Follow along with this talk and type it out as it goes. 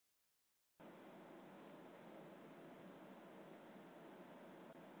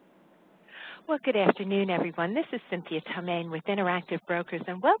Well, good afternoon, everyone. This is Cynthia Tomaine with Interactive Brokers,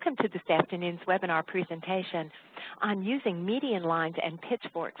 and welcome to this afternoon's webinar presentation on using median lines and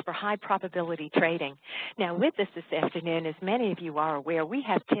pitchforks for high probability trading. Now, with us this afternoon, as many of you are aware, we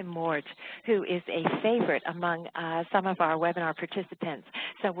have Tim Morge, who is a favorite among some of our webinar participants.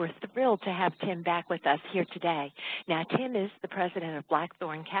 So we're thrilled to have Tim back with us here today. Now, Tim is the president of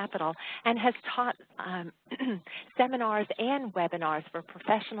Blackthorn Capital and has taught seminars and webinars for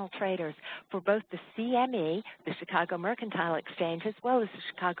professional traders for both the CME, the Chicago Mercantile Exchange, as well as the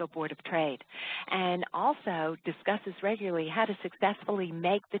Chicago Board of Trade, and also discusses regularly how to successfully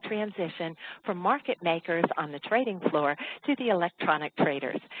make the transition from market makers on the trading floor to the electronic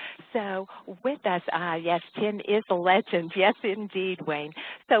traders. So with us, yes, Tim is a legend. Yes, indeed, Wayne.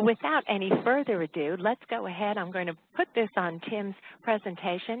 So without any further ado, let's go ahead. I'm going to put this on Tim's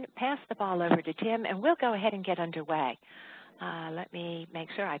presentation, pass the ball over to Tim, and we'll go ahead and get underway. Let me make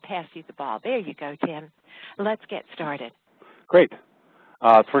sure I pass you the ball. There you go, Tim. Let's get started. Great.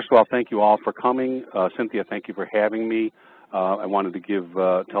 First of all, thank you all for coming. Cynthia, thank you for having me. I wanted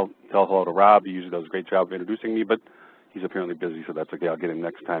to tell hello to Rob. He usually does a great job of introducing me, but he's apparently busy, so that's okay. I'll get him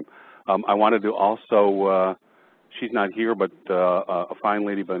next time. I wanted to also, she's not here, but a fine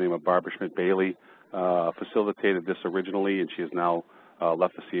lady by the name of Barbara Schmidt-Bailey facilitated this originally, and she has now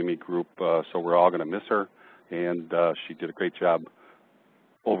left the CME group, so we're all going to miss her. And she did a great job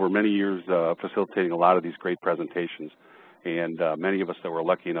over many years facilitating a lot of these great presentations. And many of us that were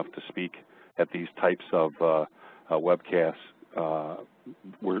lucky enough to speak at these types of webcasts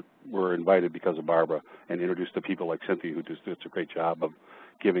were invited because of Barbara and introduced to people like Cynthia, who just does a great job of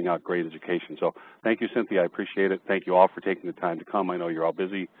giving out great education. So thank you, Cynthia. I appreciate it. Thank you all for taking the time to come. I know you're all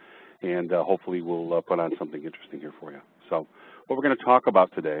busy, and hopefully we'll put on something interesting here for you. So what we're going to talk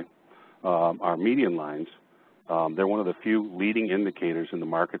about today are median lines. They're one of the few leading indicators in the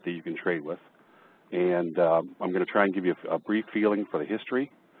market that you can trade with. And I'm going to try and give you a brief feeling for the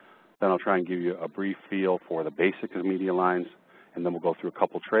history. Then I'll try and give you a brief feel for the basics of median lines. And then we'll go through a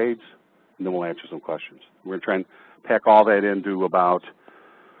couple trades, and then we'll answer some questions. We're going to try and pack all that into about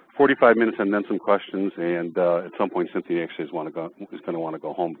 45 minutes and then some questions. And at some point, Cynthia actually is going to want to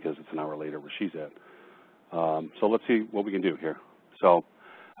go home because it's an hour later where she's at. So let's see what we can do here. So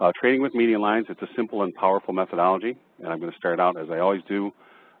trading with median lines, it's a simple and powerful methodology, and I'm going to start out, as I always do,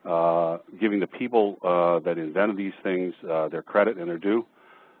 giving the people that invented these things their credit and their due.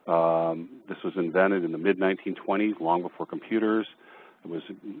 This was invented in the mid-1920s, long before computers. It was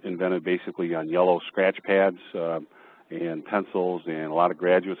invented basically on yellow scratch pads and pencils and a lot of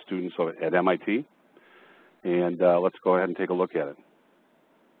graduate students at MIT. And let's go ahead and take a look at it.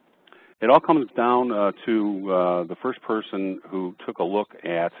 It all comes down to the first person who took a look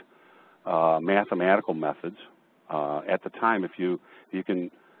at mathematical methods. At the time, if you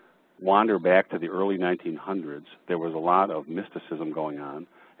can wander back to the early 1900s, there was a lot of mysticism going on,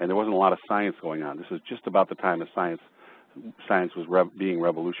 and there wasn't a lot of science going on. This is just about the time that science was being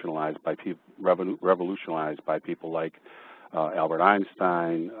revolutionized by people like Albert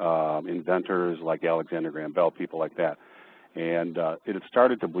Einstein, inventors like Alexander Graham Bell, people like that. And it had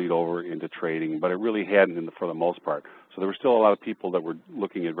started to bleed over into trading, but it really hadn't for the most part. So there were still a lot of people that were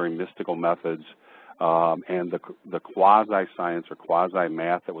looking at very mystical methods, and the quasi-science or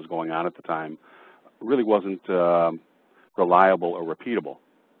quasi-math that was going on at the time really wasn't reliable or repeatable.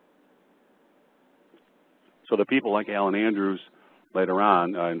 So the people like Alan Andrews later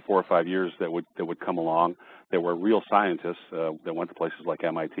on, in 4 or 5 years that would come along, there were real scientists that went to places like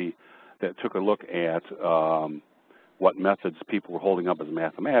MIT that took a look at what methods people were holding up as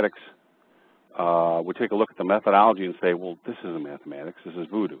mathematics, would take a look at the methodology and say, well, this isn't mathematics, this is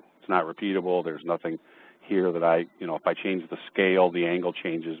voodoo. It's not repeatable, there's nothing here that if I change the scale, the angle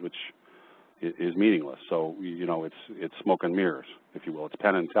changes, which is meaningless. So, it's smoke and mirrors, if you will. It's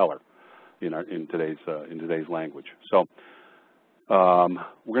Penn and Teller in today's language. So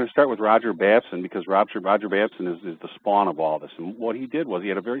we're going to start with Roger Babson, because Roger Babson is the spawn of all this. And what he did was he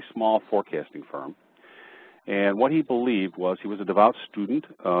had a very small forecasting firm. And what he believed was he was a devout student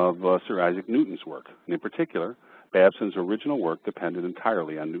of Sir Isaac Newton's work. And in particular, Babson's original work depended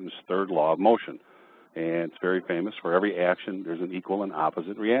entirely on Newton's third law of motion. And it's very famous: for every action, there's an equal and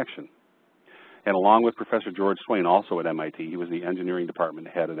opposite reaction. And along with Professor George Swain, also at MIT, he was the engineering department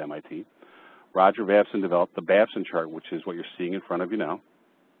head at MIT, Roger Babson developed the Babson chart, which is what you're seeing in front of you now.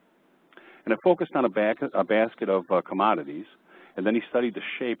 And it focused on a basket of commodities. And then he studied the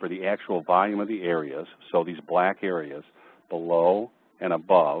shape or the actual volume of the areas, so these black areas below and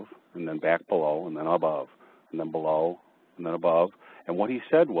above, and then back below, and then above, and then below, and then above. And what he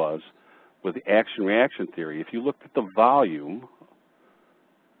said was, with the action-reaction theory, if you looked at the volume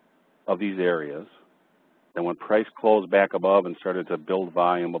of these areas. And when price closed back above and started to build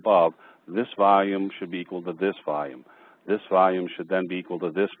volume above, this volume should be equal to this volume. This volume should then be equal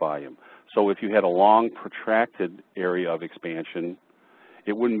to this volume. So if you had a long, protracted area of expansion,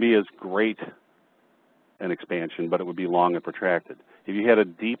 it wouldn't be as great an expansion, but it would be long and protracted. If you had a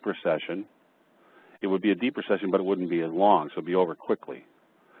deep recession, it would be a deep recession, but it wouldn't be as long, so it would be over quickly.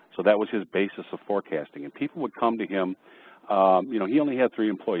 So that was his basis of forecasting. And people would come to him. You know, he only had 3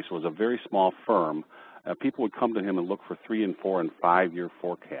 employees, so it was a very small firm. People would come to him and look for 3 and 4 and 5 year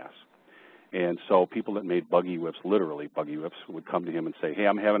forecasts. And so people that made buggy whips, literally buggy whips, would come to him and say, hey,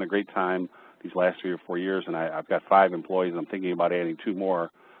 I'm having a great time these last 3 or 4 years, and I've got 5 employees, and I'm thinking about adding 2 more.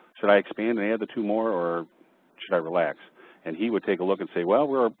 Should I expand and add the 2 more, or should I relax? And he would take a look and say, well,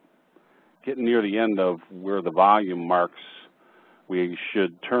 we're getting near the end of where the volume marks we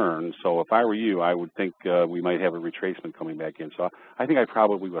should turn. So if I were you, I would think we might have a retracement coming back in. So I think I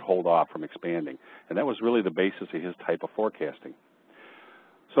probably would hold off from expanding. And that was really the basis of his type of forecasting.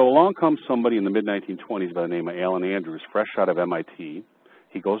 So along comes somebody in the mid-1920s by the name of Alan Andrews, fresh out of MIT.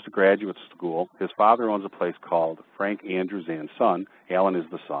 He goes to graduate school. His father owns a place called Frank Andrews and Son. Alan is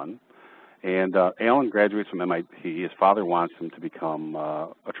the son. And Alan graduates from MIT. His father wants him to become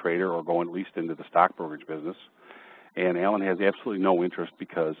a trader or go at least into the stock brokerage business. And Alan has absolutely no interest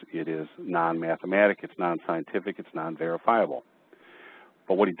because it is non-mathematic, it's non-scientific, it's non-verifiable.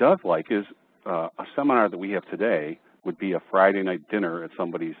 But what he does like is a seminar that we have today would be a Friday night dinner at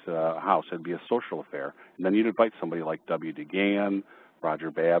somebody's house. It'd be a social affair. And then you'd invite somebody like W. DeGan,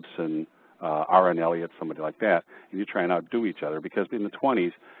 Roger Babson, R.N. Elliott, somebody like that, and you try and outdo each other because in the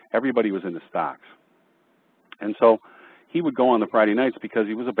 20s, everybody was into stocks. And so he would go on the Friday nights because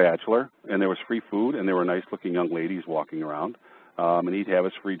he was a bachelor, and there was free food, and there were nice-looking young ladies walking around, and he'd have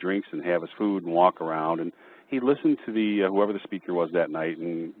his free drinks and have his food and walk around, and he'd listen to the whoever the speaker was that night,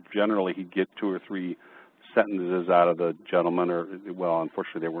 and generally he'd get 2 or 3 sentences out of the gentleman, or, well,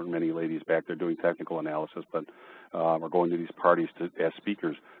 unfortunately there weren't many ladies back there doing technical analysis, but or going to these parties as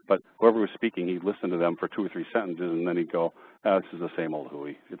speakers. But whoever was speaking, he'd listen to them for 2 or 3 sentences, and then he'd go, oh, this is the same old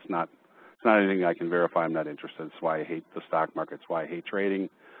hooey. It's not anything I can verify. I'm not interested. That's why I hate the stock market. That's why I hate trading.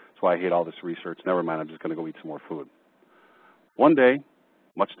 That's why I hate all this research. Never mind, I'm just going to go eat some more food. One day,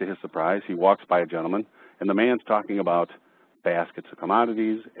 much to his surprise, he walks by a gentleman, and the man's talking about baskets of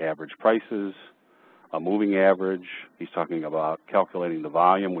commodities, average prices, a moving average. He's talking about calculating the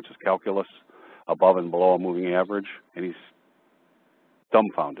volume, which is calculus, above and below a moving average, and he's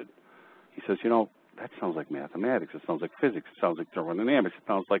dumbfounded. He says, you know, that sounds like mathematics. It sounds like physics. It sounds like thermodynamics. It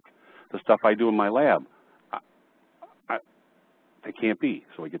sounds like the stuff I do in my lab. It can't be.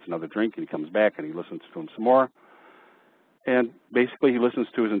 So he gets another drink, and he comes back, and he listens to him some more. And basically, he listens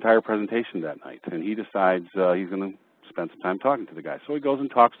to his entire presentation that night, and he decides he's going to spend some time talking to the guy. So he goes and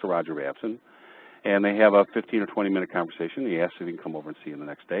talks to Roger Babson, and they have a 15 or 20-minute conversation. He asks if he can come over and see him the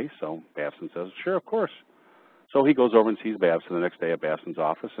next day. So Babson says, sure, of course. So he goes over and sees Babson the next day at Babson's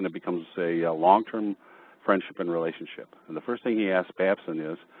office, and it becomes a long-term friendship and relationship. And the first thing he asks Babson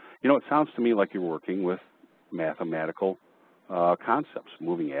is, you know, it sounds to me like you're working with mathematical concepts,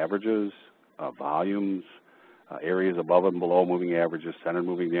 moving averages, volumes, areas above and below moving averages, center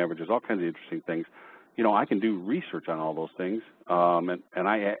moving averages, all kinds of interesting things. You know, I can do research on all those things, and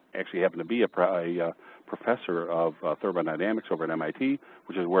I actually happen to be a professor of thermodynamics over at MIT,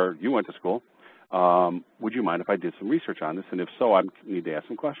 which is where you went to school. Would you mind if I did some research on this? And if so, I need to ask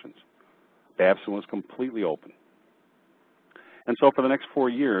some questions. Babson was completely open. And so for the next 4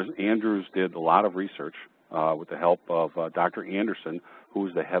 years, Andrews did a lot of research with the help of Dr. Anderson, who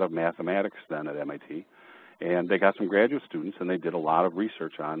was the head of mathematics then at MIT. And they got some graduate students, and they did a lot of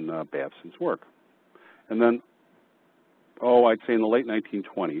research on Babson's work. And then, I'd say in the late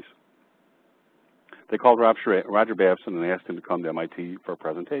 1920s, they called Roger Babson and asked him to come to MIT for a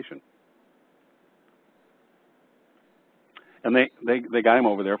presentation. And they got him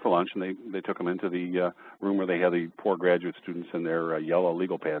over there for lunch, and they took him into the room where they had the poor graduate students in their yellow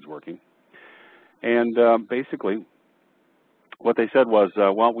legal pads working. And basically, what they said was,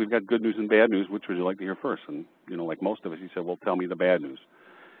 well, we've got good news and bad news. Which would you like to hear first? And, you know, like most of us, he said, well, tell me the bad news.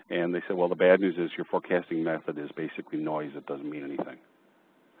 And they said, well, the bad news is your forecasting method is basically noise. It doesn't mean anything.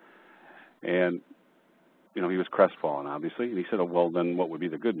 And, you know, he was crestfallen, obviously. And he said, oh, well, then what would be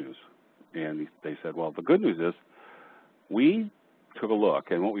the good news? And they said, well, the good news is we took a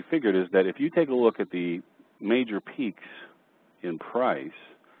look, and what we figured is that if you take a look at the major peaks in price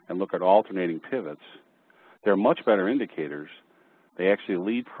and look at alternating pivots, they're much better indicators. They actually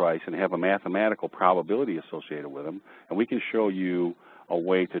lead price and have a mathematical probability associated with them, and we can show you a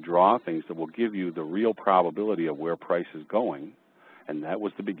way to draw things that will give you the real probability of where price is going, and that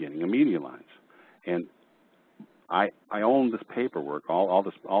was the beginning of media lines. And I own this paperwork, all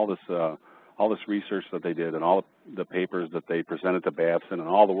this research that they did, and all the papers that they presented to Babson, and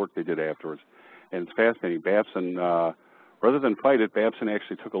all the work they did afterwards. And it's fascinating. Babson, rather than fight it, Babson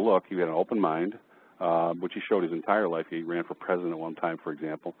actually took a look. He had an open mind, which he showed his entire life. He ran for president at one time, for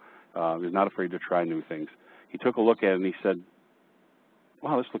example. He was not afraid to try new things. He took a look at it and he said,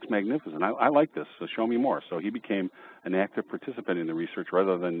 wow, this looks magnificent. I like this, so show me more. So he became an active participant in the research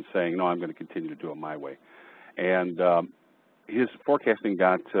rather than saying, no, I'm going to continue to do it my way. And his forecasting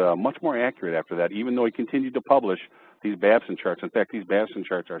got much more accurate after that, even though he continued to publish these Babson charts. In fact, these Babson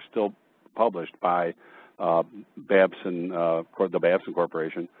charts are still published by Babson, the Babson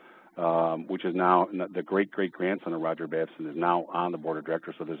Corporation, which is now the great-great-grandson of Roger Babson is now on the board of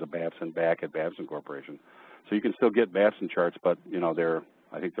directors, so there's a Babson back at Babson Corporation. So you can still get Babson charts, but, you know,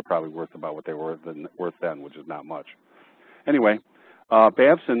 I think they're probably worth about what they were worth then, which is not much. Anyway,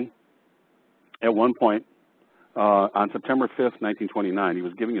 Babson, at one point, on September 5th, 1929, he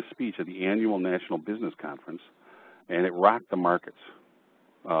was giving a speech at the annual National Business Conference, and it rocked the markets.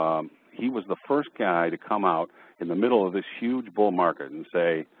 He was the first guy to come out in the middle of this huge bull market and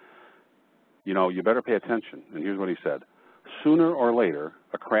say, you know, you better pay attention. And here's what he said. Sooner or later,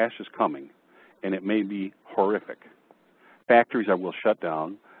 a crash is coming, and it may be horrific. Factories will shut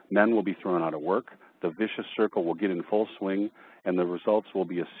down, men will be thrown out of work, the vicious circle will get in full swing, and the results will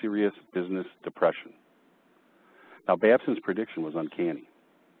be a serious business depression. Now, Babson's prediction was uncanny.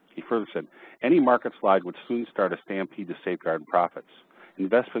 He further said, any market slide would soon start a stampede to safeguard profits.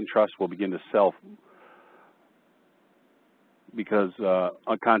 Investment trusts will begin to sell because,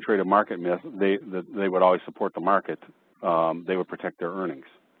 contrary to market myth, they would always support the market. They would protect their earnings.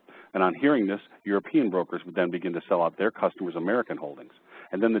 And on hearing this, European brokers would then begin to sell out their customers' American holdings.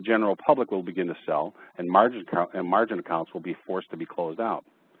 And then the general public will begin to sell, and margin accounts will be forced to be closed out.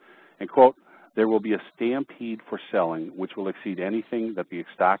 And, quote, there will be a stampede for selling which will exceed anything that the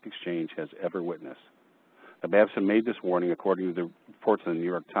stock exchange has ever witnessed. Now, Babson made this warning according to the reports in the New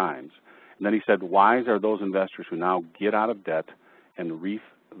York Times. And then he said, wise are those investors who now get out of debt and reap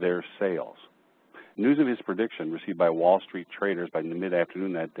their sales. News of his prediction received by Wall Street traders by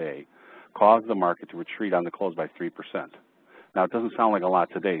mid-afternoon that day caused the market to retreat on the close by 3%. Now, it doesn't sound like a lot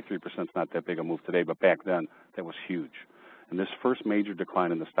today. 3% is not that big a move today, but back then, that was huge. And this first major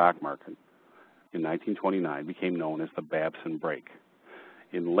decline in the stock market in 1929 became known as the Babson break.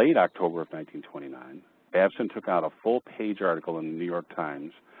 In late October of 1929, Babson took out a full-page article in the New York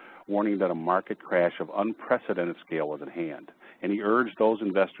Times warning that a market crash of unprecedented scale was at hand, and he urged those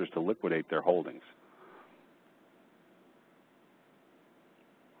investors to liquidate their holdings.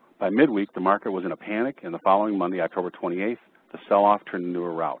 By midweek, the market was in a panic, and the following Monday, October 28th, the sell-off turned into a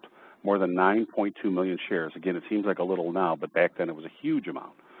rout. More than 9.2 million shares. Again, it seems like a little now, but back then it was a huge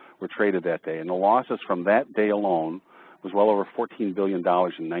amount, were traded that day. And the losses from that day alone was well over $14 billion in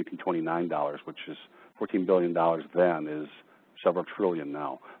 1929 dollars, which is $14 billion then is several trillion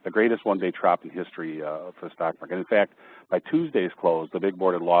now. The greatest one-day drop in history for the stock market. In fact, by Tuesday's close, the big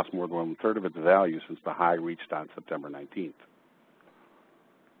board had lost more than one-third of its value since the high reached on September 19th.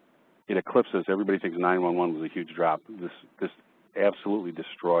 It eclipses, everybody thinks 9/11 was a huge drop. This absolutely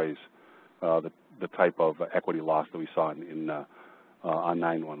destroys the type of equity loss that we saw on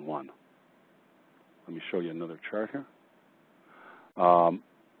 9/11. Let me show you another chart here. I'm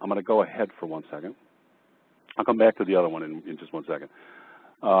going to go ahead for 1 second. I'll come back to the other one in just 1 second.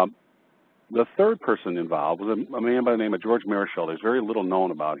 The third person involved was a man by the name of George Marischal. There's very little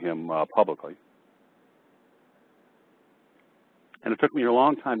known about him publicly. And it took me a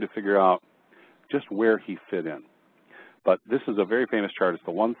long time to figure out just where he fit in. But this is a very famous chart. It's the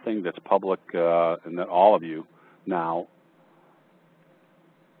one thing that's public and that all of you now,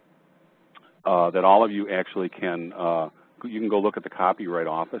 that all of you actually can, you can go look at the Copyright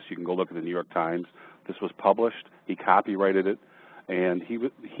Office. You can go look at the New York Times. This was published. He copyrighted it. And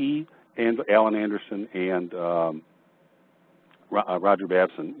he and Alan Anderson and Roger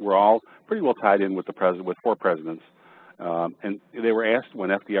Babson were all pretty well tied in with the president, with four presidents. And they were asked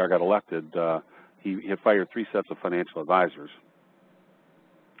when FDR got elected, he had fired 3 sets of financial advisors.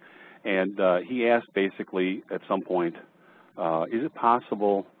 And he asked basically at some point, is it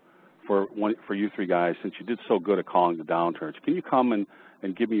possible for you three guys, since you did so good at calling the downturns, can you come and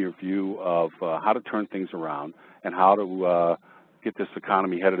give me your view of how to turn things around and how to get this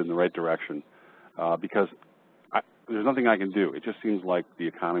economy headed in the right direction? Because there's nothing I can do. It just seems like the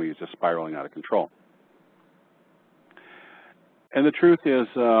economy is just spiraling out of control. And the truth is,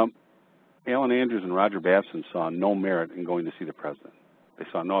 Alan Andrews and Roger Babson saw no merit in going to see the president. They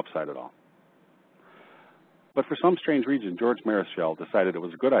saw no upside at all. But for some strange reason, George Marischal decided it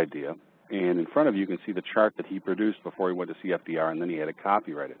was a good idea. And in front of you can see the chart that he produced before he went to see FDR, and then he had to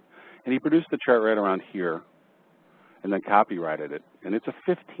copyright it. And he produced the chart right around here and then copyrighted it. And it's a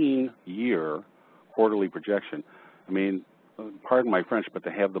 15-year quarterly projection. I mean, pardon my French, but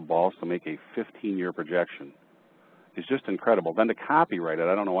to have the balls to make a 15-year projection is just incredible. Then to copyright it,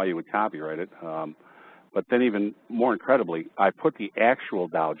 I don't know why you would copyright it, but then even more incredibly, I put the actual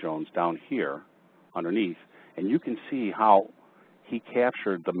Dow Jones down here underneath, and you can see how he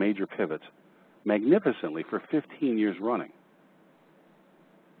captured the major pivots magnificently for 15 years running.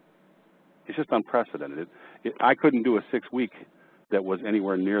 It's just unprecedented. I couldn't do a 6-week that was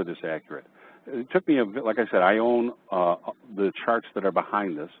anywhere near this accurate. It took me, like I said, I own the charts that are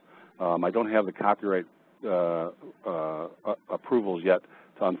behind this. I don't have the copyright approvals yet,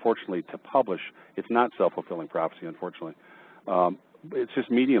 unfortunately, to publish. It's not self-fulfilling prophecy, unfortunately. It's just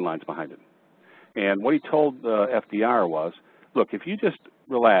median lines behind it. And what he told FDR was, look, if you just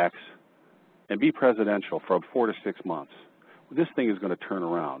relax and be presidential for 4 to 6 months, this thing is going to turn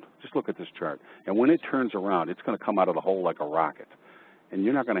around. Just look at this chart. And when it turns around, it's going to come out of the hole like a rocket. And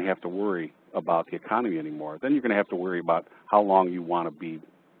you're not going to have to worry about the economy anymore. Then you're going to have to worry about how long you want to be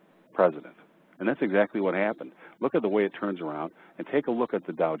president. And that's exactly what happened. Look at the way it turns around, and take a look at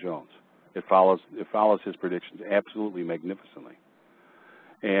the Dow Jones. It follows his predictions absolutely magnificently.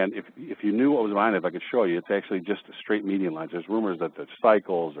 And if you knew what was behind it, if I could show you, it's actually just straight median lines. There's rumors that there's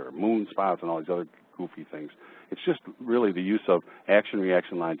cycles or moon spots and all these other goofy things. It's just really the use of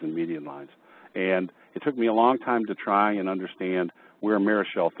action-reaction lines and median lines. And it took me a long time to try and understand where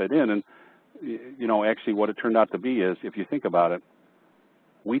Marischal fit in. And, you know, actually what it turned out to be is, if you think about it,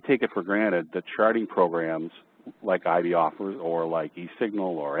 we take it for granted that charting programs like IB Offers or like eSignal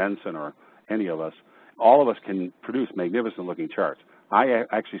or Ensign or any of us, all of us can produce magnificent-looking charts. I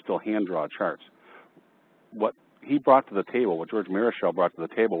actually still hand-draw charts. What he brought to the table, what George Marischal brought to the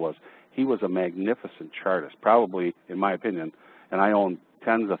table was he was a magnificent chartist, probably, in my opinion, and I own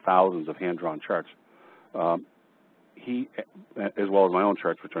tens of thousands of hand-drawn charts. He, as well as my own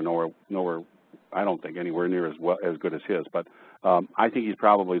charts, which are nowhere, I don't think anywhere near as good as his, but I think he's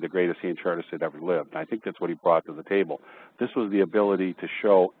probably the greatest hand chartist that ever lived. And I think that's what he brought to the table. This was the ability to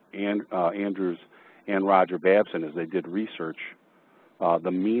show Andrews and Roger Babson, as they did research,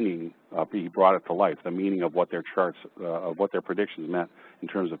 the meaning, he brought it to life, the meaning of what their charts, of what their predictions meant in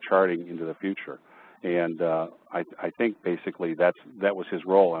terms of charting into the future. And I think basically that was his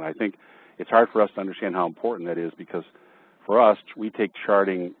role. And I think it's hard for us to understand how important that is, because for us, we take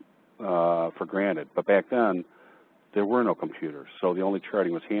charting for granted. But back then, there were no computers, so the only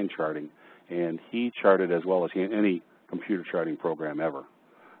charting was hand charting. And he charted as well as any computer charting program ever.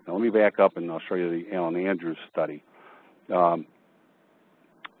 Now let me back up and I'll show you the Alan Andrews study. I'm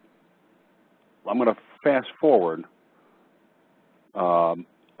going to fast forward a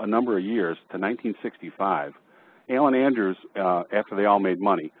number of years to 1965. Alan Andrews, after they all made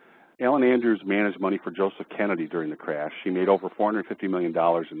money, Alan Andrews managed money for Joseph Kennedy during the crash. She made over $450 million in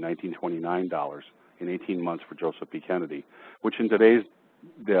 1929 in 18 months for Joseph P. Kennedy, which in today's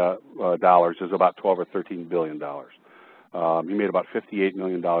dollars is about 12 or 13 billion dollars. He made about $58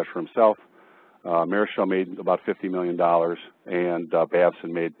 million for himself. Marischal made about $50 million, and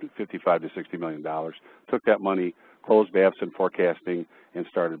Babson made $55 to $60 million. Took that money, closed Babson Forecasting, and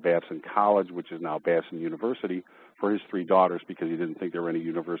started Babson College, which is now Babson University, for his 3 daughters, because he didn't think there were any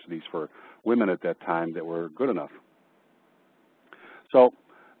universities for women at that time that were good enough. So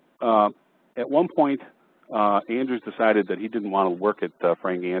at one point, Andrews decided that he didn't want to work at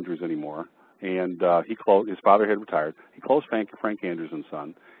Frank Andrews anymore, and his father had retired. He closed Frank Andrews and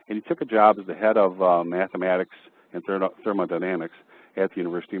Son, and he took a job as the head of mathematics and thermodynamics at the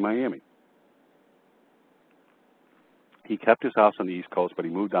University of Miami. He kept his house on the East Coast, but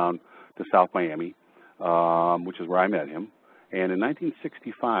he moved down to South Miami, which is where I met him. And in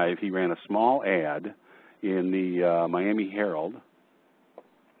 1965, he ran a small ad in the Miami Herald,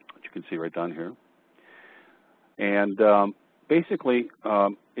 which you can see right down here. And basically,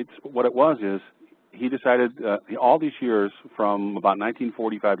 what it was is he decided all these years from about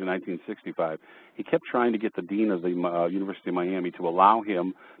 1945 to 1965, he kept trying to get the dean of the University of Miami to allow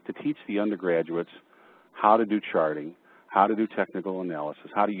him to teach the undergraduates how to do charting, how to do technical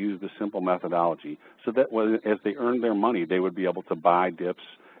analysis, how to use the simple methodology, so that as they earned their money, they would be able to buy dips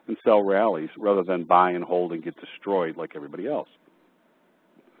and sell rallies rather than buy and hold and get destroyed like everybody else.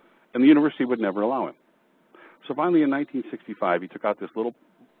 And the university would never allow him. So finally, in 1965, he took out this little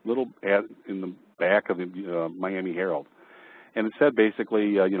ad in the back of the Miami Herald, and it said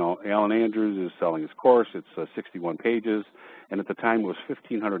basically, Alan Andrews is selling his course. It's 61 pages, and at the time it was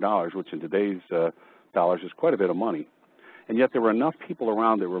 $1,500, which in today's is quite a bit of money. And yet there were enough people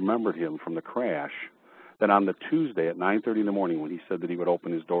around that remembered him from the crash that on the Tuesday at 9:30 in the morning, when he said that he would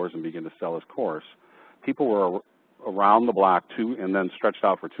open his doors and begin to sell his course, people were around the block and then stretched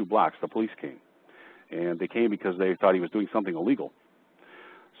out for 2 blocks. The police came. And they came because they thought he was doing something illegal.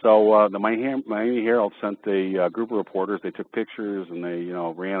 So the Miami Herald sent a group of reporters. They took pictures and they,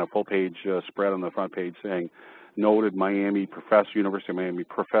 ran a full-page spread on the front page saying, "Noted University of Miami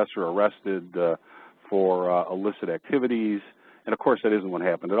professor arrested for illicit activities." And of course, that isn't what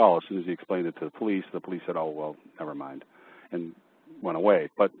happened at all. As soon as he explained it to the police said, "Oh, well, never mind," and went away.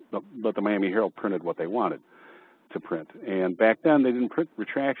 But the Miami Herald printed what they wanted to print. And back then, they didn't print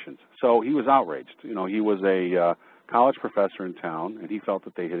retractions. So he was outraged. He was a college professor in town, and he felt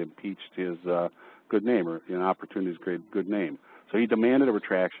that they had impeached his good name, or an opportunity's good name. So he demanded a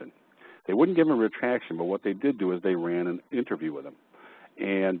retraction. They wouldn't give him a retraction, but what they did do is they ran an interview with him.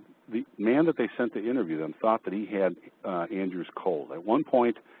 And the man that they sent to interview them thought that he had Andrews cold. At one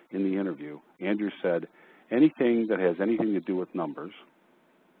point in the interview, Andrews said, "Anything that has anything to do with numbers,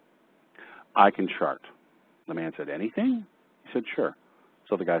 I can chart." The man said, "Anything?" He said, "Sure."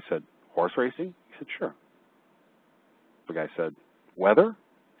 So the guy said, "Horse racing?" He said, "Sure." The guy said, "Weather?"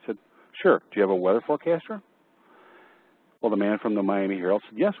 He said, "Sure." "Do you have a weather forecaster?" Well, the man from the Miami Herald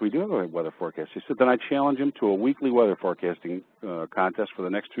said, "Yes, we do have a weather forecast." He said, "Then I challenge him to a weekly weather forecasting contest for the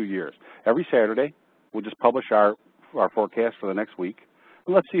next 2 years. Every Saturday, we'll just publish our forecast for the next week,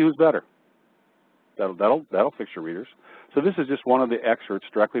 and let's see who's better." That'll fix your readers. So this is just one of the excerpts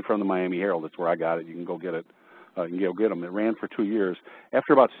directly from the Miami Herald. That's where I got it. You can go get it. You can go get them. It ran for 2 years.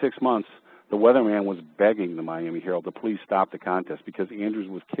 After about 6 months, the weatherman was begging the Miami Herald to please stop the contest because Andrews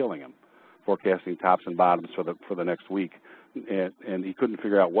was killing him, forecasting tops and bottoms for the next week, and he couldn't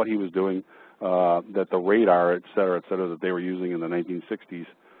figure out what he was doing. That the radar, et cetera, that they were using in the 1960s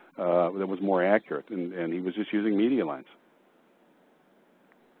that was more accurate, and he was just using median lines.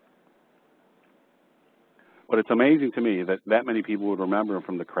 But it's amazing to me that many people would remember him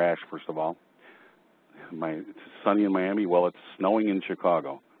from the crash, first of all. It's sunny in Miami. Well, it's snowing in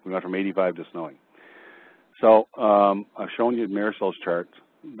Chicago. We went from 85 to snowing. So I've shown you Marisol's chart.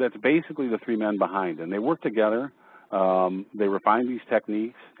 That's basically the 3 men behind, and they worked together. They refined these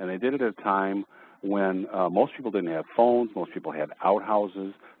techniques, and they did it at a time when most people didn't have phones. Most people had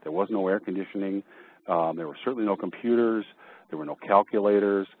outhouses. There was no air conditioning. There were certainly no computers. There were no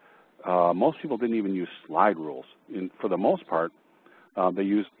calculators. Most people didn't even use slide rules. For the most part, they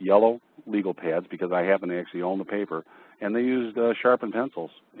used yellow legal pads because I happen to actually own the paper, and they used sharpened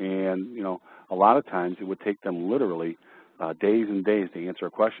pencils. And, a lot of times it would take them literally days and days to answer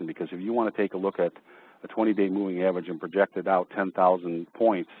a question, because if you want to take a look at a 20-day moving average and project it out 10,000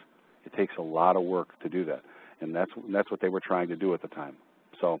 points, it takes a lot of work to do that. And that's what they were trying to do at the time.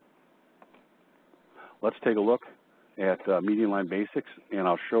 So let's take a look at median line basics, and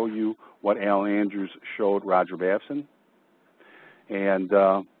I'll show you what Alan Andrews showed Roger Babson. And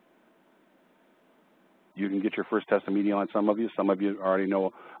you can get your first test of median lines. Some of you already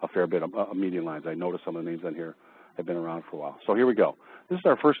know a fair bit of median lines. I noticed some of the names on here have been around for a while. So here we go. This is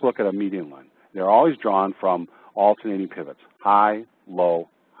our first look at a median line. They're always drawn from alternating pivots, high, low,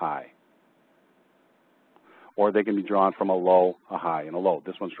 high. Or they can be drawn from a low, a high, and a low.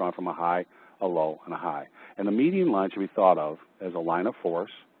 This one's drawn from a high, a low, and a high. And the median line should be thought of as a line of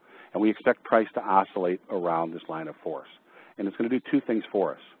force, and we expect price to oscillate around this line of force. And it's going to do 2 things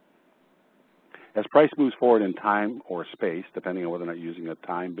for us. As price moves forward in time or space, depending on whether or not you're using a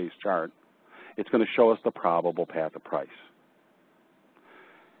time-based chart, it's going to show us the probable path of price.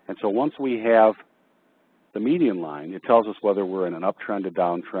 And so once we have the median line, it tells us whether we're in an uptrend, a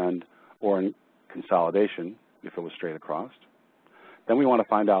downtrend, or in consolidation, if it was straight across. Then we want to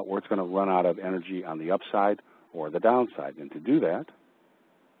find out where it's going to run out of energy on the upside or the downside. And to do that,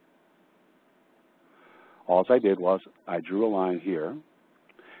 all I did was I drew a line here,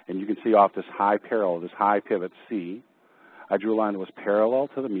 and you can see off this high parallel, this high pivot C, I drew a line that was parallel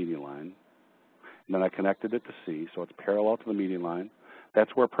to the median line, and then I connected it to C, so it's parallel to the median line.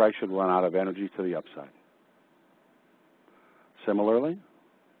 That's where price should run out of energy to the upside. Similarly,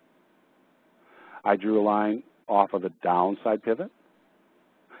 I drew a line off of the downside pivot,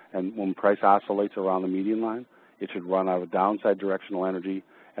 and when price oscillates around the median line, it should run out of downside directional energy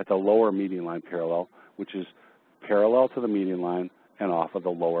at the lower median line parallel, which is parallel to the median line and off of the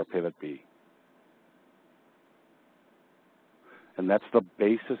lower pivot B. And that's the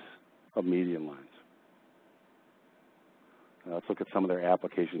basis of median lines. Now let's look at some of their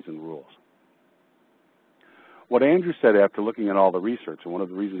applications and rules. What Andrew said after looking at all the research, and one of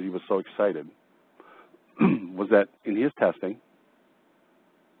the reasons he was so excited, was that in his testing,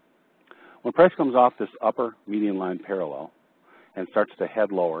 When price comes off this upper median line parallel and starts to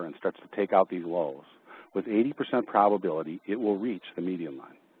head lower and starts to take out these lows, with 80% probability, it will reach the median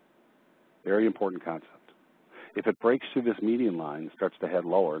line. Very important concept. If it breaks through this median line and starts to head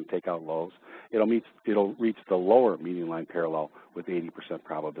lower and take out lows, it'll reach the lower median line parallel with 80%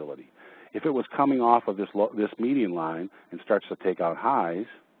 probability. If it was coming off of this median line and starts to take out highs,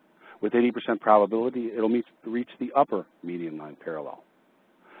 with 80% probability, it'll reach the upper median line parallel.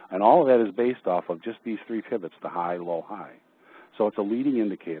 And all of that is based off of just these three pivots, the high, low, high. So it's a leading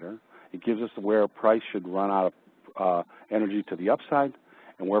indicator. It gives us where price should run out of energy to the upside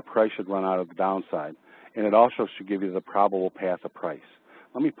and where price should run out of the downside. And it also should give you the probable path of price.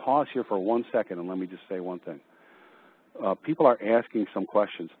 Let me pause here for 1 second and let me just say one thing. People are asking some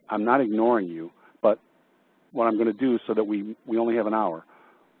questions. I'm not ignoring you, but what I'm going to do so that we only have an hour,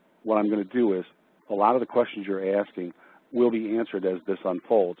 what I'm going to do is a lot of the questions you're asking will be answered as this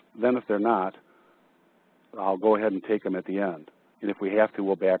unfolds. Then if they're not, I'll go ahead and take them at the end. And if we have to,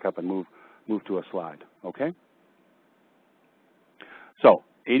 we'll back up and move to a slide, okay? So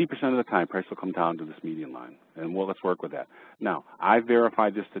 80% of the time, price will come down to this median line, and let's work with that. Now, I've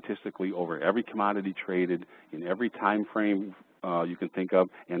verified this statistically over every commodity traded in every time frame you can think of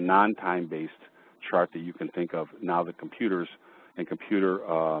and non-time-based chart that you can think of now that computers and computer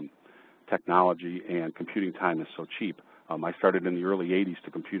technology and computing time is so cheap. I started in the early 80s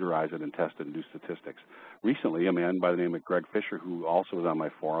to computerize it and test it and do statistics. Recently, a man by the name of Greg Fisher, who also was on my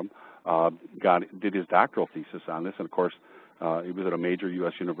forum, did his doctoral thesis on this, and of course, he was at a major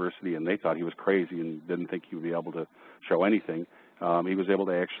U.S. university, and they thought he was crazy and didn't think he would be able to show anything. He was able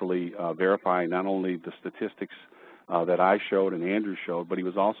to actually verify not only the statistics that I showed and Andrew showed, but he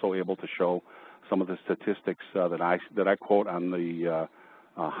was also able to show some of the statistics that I quote on the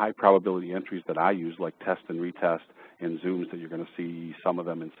high probability entries that I use, like test and retest and zooms that you're going to see some of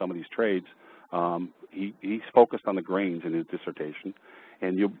them in some of these trades. He's focused on the grains in his dissertation,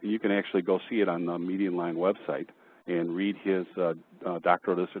 and you can actually go see it on the Median Line website and read his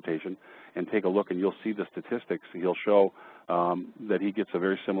doctoral dissertation and take a look, and you'll see the statistics. He'll show that he gets a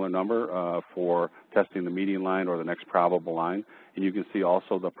very similar number for testing the median line or the next probable line, and you can see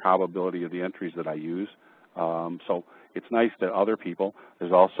also the probability of the entries that I use. So it's nice that other people,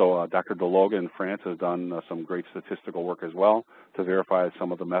 there's also Dr. Deloga in France has done some great statistical work as well to verify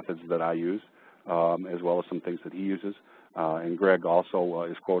some of the methods that I use, as well as some things that he uses. And Greg also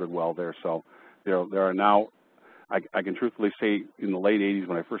is quoted well there. So there are now, I can truthfully say, in the late 80s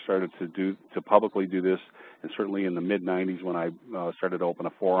when I first started to publicly do this, and certainly in the mid-90s when I started to open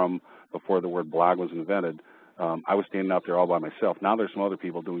a forum before the word blog was invented, I was standing out there all by myself. Now there's some other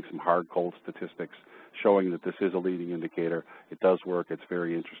people doing some hard, cold statistics showing that this is a leading indicator. It does work. It's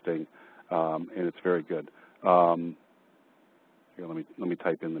very interesting, and it's very good. Here, let me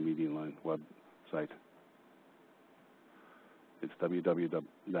type in the Median Line website. It's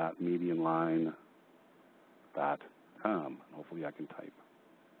www.medianline.com. Hopefully I can type.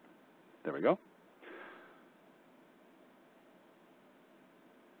 There we go.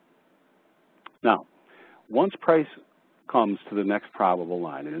 Now, once price comes to the next probable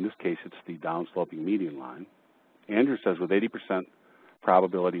line, and in this case it's the downsloping median line, Andrew says with 80%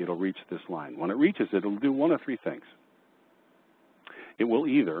 probability it'll reach this line. When it reaches it, it'll do one of three things. It will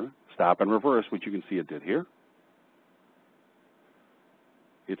either stop and reverse, which you can see it did here.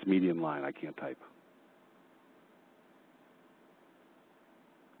 It's median line, I can't type.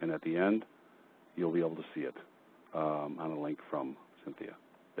 And at the end, you'll be able to see it on a link from Cynthia.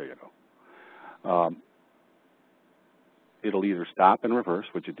 There you go. It'll either stop and reverse,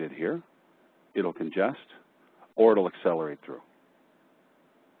 which it did here, it'll congest, or it'll accelerate through.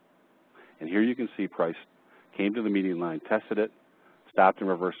 And here you can see price came to the median line, tested it, stopped and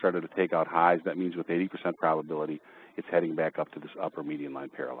reversed, started to take out highs. That means with 80% probability, it's heading back up to this upper median line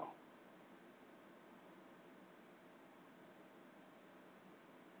parallel.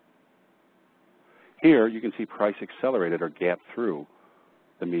 Here you can see price accelerated or gapped through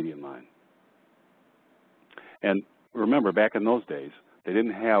the median line. And remember, back in those days, they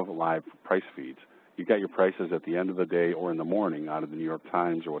didn't have live price feeds. You got your prices at the end of the day or in the morning out of the New York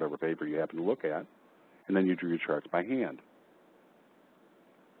Times or whatever paper you happen to look at, and then you drew your charts by hand.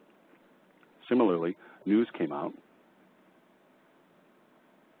 Similarly, news came out,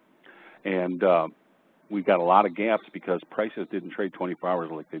 and we got a lot of gaps because prices didn't trade 24 hours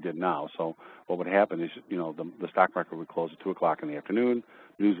like they did now. So what would happen is, you know, the stock market would close at 2 o'clock in the afternoon.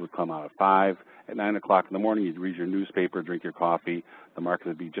 News would come out at 5. At 9 o'clock in the morning, you'd read your newspaper, drink your coffee. The market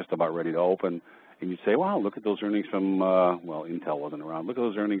would be just about ready to open. And you'd say, wow, look at those earnings from, well, Intel wasn't around. Look at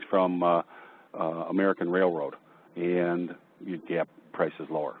those earnings from American Railroad. And you'd gap prices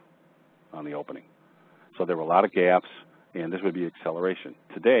lower. on the opening. So there were a lot of gaps, and this would be acceleration.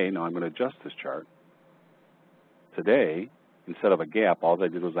 Today, now I'm going to adjust this chart. Today, instead of a gap, all I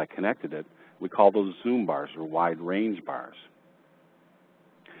did was I connected it. We call those zoom bars or wide range bars.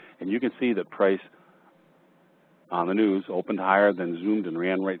 And you can see that price on the news opened higher, then zoomed and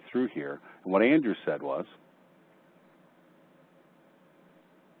ran right through here. And what Andrew said was,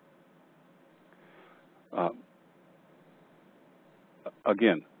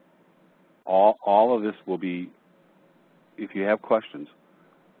 again, all of this will be, if you have questions,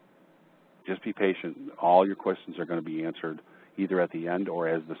 just be patient. All your questions are going to be answered either at the end or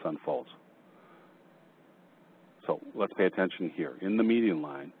as this unfolds. So let's pay attention here. In the median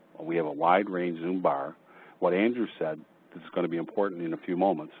line, we have a wide range zoom bar. What Andrew said, this is going to be important in a few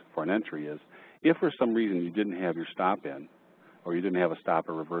moments for an entry, is if for some reason you didn't have your stop in or you didn't have a stop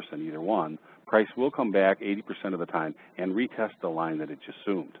or reverse in either one, price will come back 80% of the time and retest the line that it just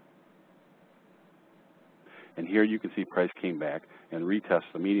zoomed. And here you can see price came back and retest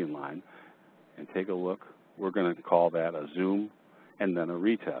the median line. And take a look. We're going to call that a zoom and then a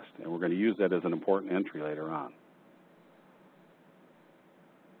retest. And we're going to use that as an important entry later on.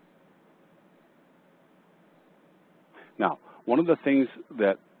 Now, one of the things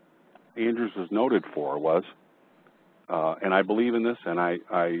that Andrews was noted for was, and I believe in this, and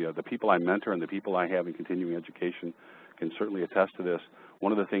the people I mentor and the people I have in continuing education can certainly attest to this.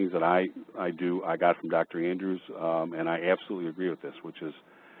 One of the things that I do, I got from Dr. Andrews, and I absolutely agree with this, which is,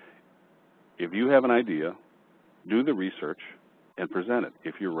 if you have an idea, do the research and present it.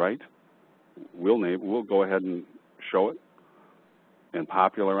 If you're right, we'll go ahead and show it and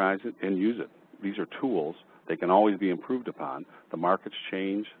popularize it and use it. These are tools. They can always be improved upon. The markets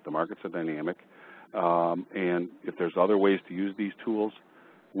change. The markets are dynamic. And if there's other ways to use these tools,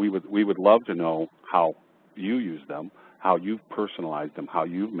 we would love to know how you use them, how you've personalized them, how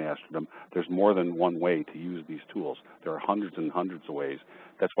you've mastered them. There's more than one way to use these tools. There are hundreds and hundreds of ways.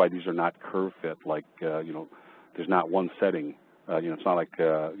 That's why these are not curve fit, like, there's not one setting. It's not like,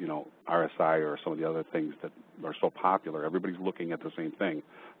 RSI or some of the other things that are so popular. Everybody's looking at the same thing.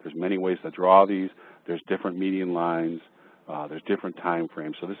 There's many ways to draw these. There's different median lines. There's different time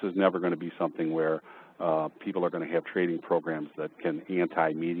frames. So this is never going to be something where people are going to have trading programs that can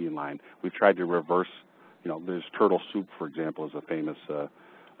anti-median line. We've tried to reverse. There's Turtle Soup, for example, is a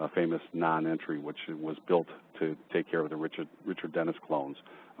famous non-entry which was built to take care of the Richard Dennis clones.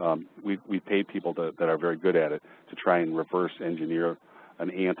 We paid people that are very good at it to try and reverse engineer an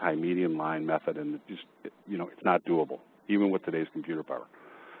anti-median line method, and it's not doable, even with today's computer power.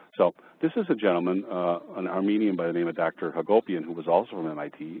 So this is a gentleman, an Armenian by the name of Dr. Hagopian, who was also from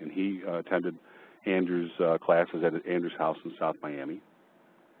MIT, and he attended Andrew's classes at Andrew's house in South Miami.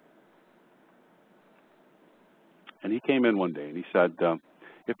 And he came in one day and he said,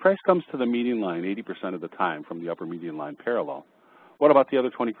 if price comes to the median line 80% of the time from the upper median line parallel, what about the other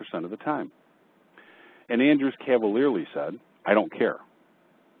 20% of the time? And Andrews cavalierly said, I don't care.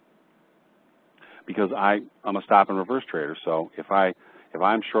 Because I'm a stop and reverse trader, so if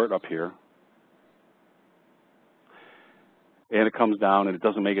I'm short up here and it comes down and it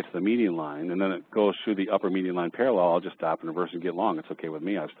doesn't make it to the median line and then it goes through the upper median line parallel, I'll just stop and reverse and get long. It's okay with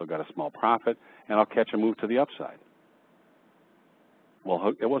me. I've still got a small profit and I'll catch a move to the upside.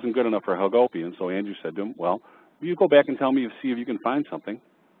 Well, it wasn't good enough for Hagopian, so Andrew said to him, well, you go back and tell me, see if you can find something.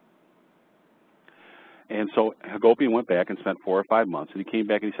 And so Hagopian went back and spent 4 or 5 months, and he came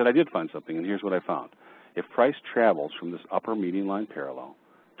back and he said, I did find something, and here's what I found. If price travels from this upper median line parallel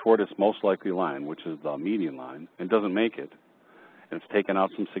toward its most likely line, which is the median line, and doesn't make it, and it's taken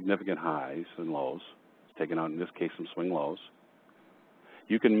out some significant highs and lows, it's taken out, in this case, some swing lows,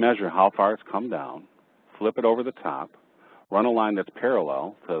 you can measure how far it's come down, flip it over the top, run a line that's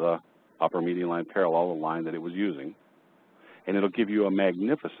parallel to the upper median line parallel, the line that it was using, and it'll give you a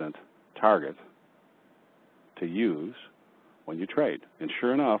magnificent target to use when you trade. And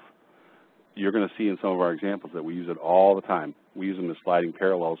sure enough, you're going to see in some of our examples that we use it all the time. We use them as sliding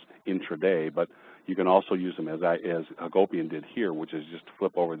parallels intraday, but you can also use them as Hagopian did here, which is just to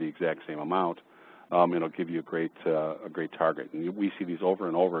flip over the exact same amount. It'll give you a great target. And we see these over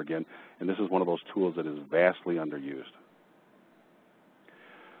and over again, and this is one of those tools that is vastly underused.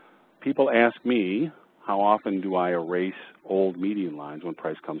 People ask me, how often do I erase old median lines when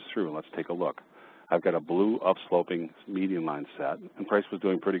price comes through? Let's take a look. I've got a blue upsloping median line set, and price was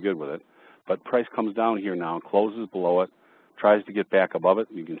doing pretty good with it. But price comes down here now and closes below it, tries to get back above it.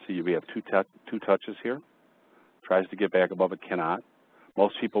 You can see we have two touches here. Tries to get back above it, cannot.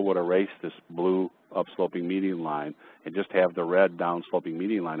 Most people would erase this blue upsloping median line and just have the red downsloping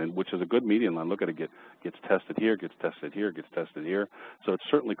median line, and which is a good median line. Look at it, gets tested here, gets tested here, gets tested here. So it's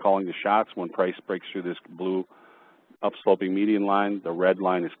certainly calling the shots when price breaks through this blue upsloping median line. The red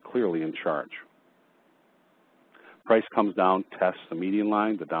line is clearly in charge. Price comes down, tests the median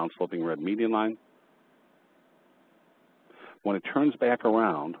line, the downsloping red median line. When it turns back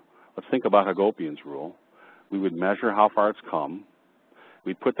around, let's think about Hagopian's rule. We would measure how far it's come.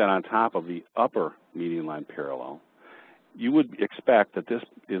 We'd put that on top of the upper median line parallel. You would expect that this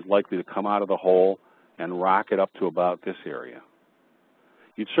is likely to come out of the hole and rocket up to about this area.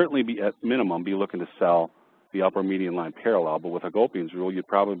 You'd certainly be, at minimum, be looking to sell the upper median line parallel, but with Hagopian's rule, you'd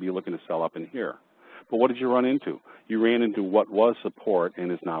probably be looking to sell up in here. But what did you run into? You ran into what was support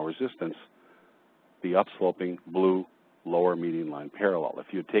and is now resistance, the upsloping blue lower median line parallel. If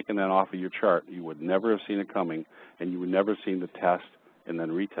you had taken that off of your chart, you would never have seen it coming, and you would never have seen the test and then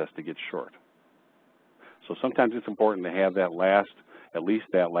retest to get short. So sometimes it's important to have that last, at least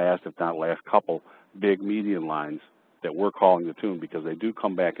that last, if not last couple, big median lines that we're calling the tune, because they do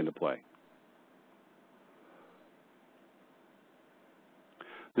come back into play.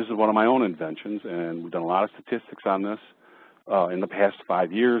 This is one of my own inventions, and we've done a lot of statistics on this in the past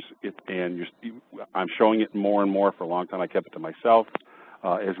 5 years, I'm showing it more and more. For a long time I kept it to myself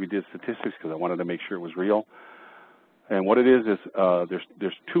as we did statistics because I wanted to make sure it was real. And what it is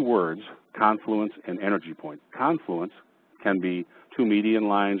there's two words, confluence and energy point. Confluence can be two median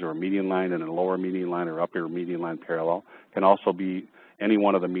lines, or a median line and a lower median line, or upper median line parallel. It can also be any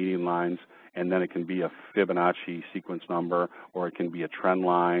one of the median lines, and then it can be a Fibonacci sequence number, or it can be a trend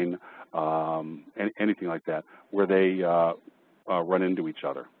line, anything like that, where they run into each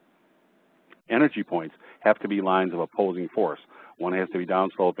other. Energy points have to be lines of opposing force. One has to be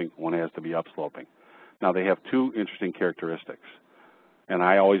downsloping, one has to be upsloping. Now, they have two interesting characteristics. And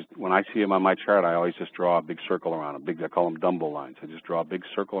I always, when I see them on my chart, I always just draw a big circle around them. I call them Dumbo lines. I just draw a big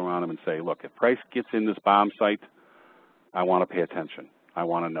circle around them and say, look, if price gets in this bomb site, I want to pay attention. I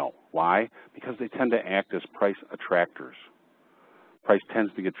want to know. Why? Because they tend to act as price attractors. Price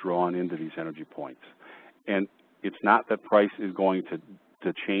tends to get drawn into these energy points. And it's not that price is going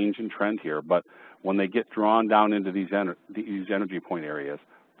to change in trend here, but when they get drawn down into these energy point areas,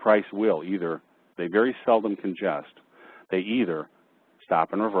 price will either, they very seldom congest, they either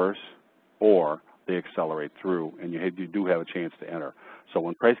stop and reverse, or they accelerate through, and you do have a chance to enter. So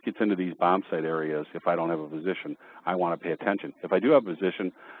when price gets into these bomb site areas, if I don't have a position, I want to pay attention. If I do have a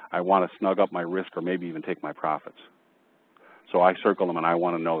position, I want to snug up my risk or maybe even take my profits. So I circle them and I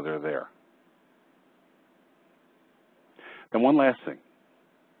want to know they're there. And one last thing.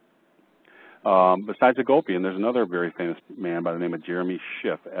 Besides Hagopian, there's another very famous man by the name of Jeremy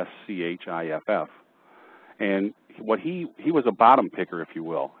Schiff, S-C-H-I-F-F. And he was a bottom picker, if you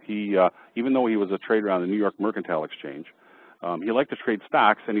will. He, even though he was a trader on the New York Mercantile Exchange, he liked to trade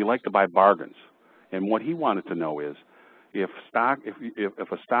stocks and he liked to buy bargains. And what he wanted to know is, if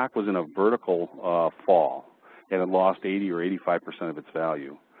a stock was in a vertical fall and it lost 80 or 85% of its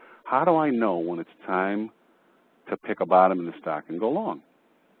value, how do I know when it's time to pick a bottom in the stock and go long?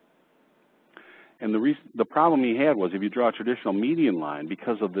 And the problem he had was, if you draw a traditional median line,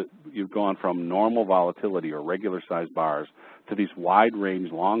 because of you've gone from normal volatility or regular sized bars to these wide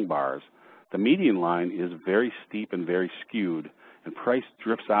range long bars, the median line is very steep and very skewed, and price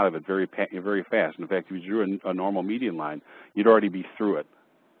drifts out of it very fast. In fact, if you drew a normal median line, you'd already be through it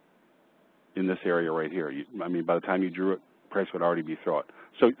in this area right here. I mean, by the time you drew it, price would already be through it.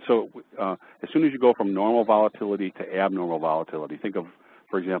 So as soon as you go from normal volatility to abnormal volatility, think of,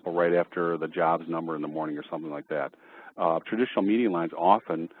 for example, right after the jobs number in the morning or something like that. Traditional median lines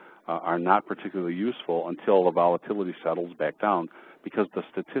often are not particularly useful until the volatility settles back down, because the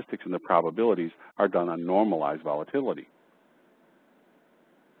statistics and the probabilities are done on normalized volatility.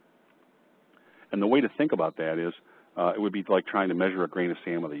 And the way to think about that is it would be like trying to measure a grain of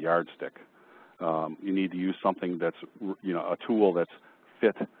sand with a yardstick. You need to use something that's, a tool that's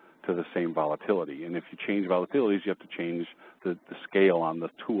fit to the same volatility. And if you change volatilities, you have to change the scale on the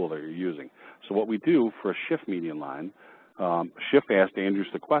tool that you're using. So what we do for a Schiff median line, Schiff asked Andrews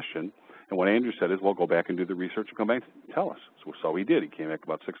the question, and what Andrews said is, well, go back and do the research and come back and tell us. So he did. He came back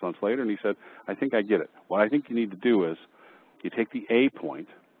about 6 months later, and he said, I think I get it. What I think you need to do is you take the A point,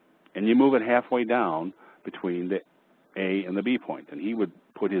 and you move it halfway down between the A and the B point, and he would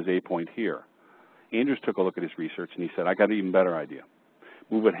put his A point here. Andrews took a look at his research, and he said, I got an even better idea.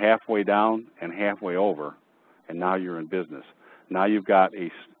 Move it halfway down and halfway over, and now you're in business. Now you've got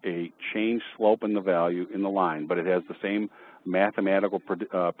a change slope in the value in the line, but it has the same mathematical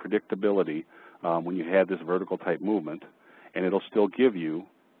predictability when you had this vertical type movement, and it'll still give you,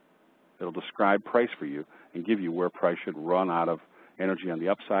 it'll describe price for you and give you where price should run out of energy on the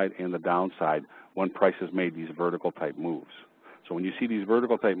upside and the downside when price has made these vertical type moves. So when you see these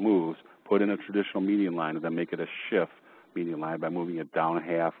vertical type moves, put in a traditional median line and then make it a shift median line by moving it down a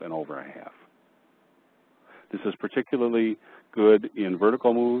half and over a half. This is particularly good in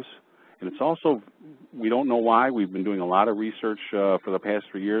vertical moves, and it's also, we don't know why, we've been doing a lot of research for the past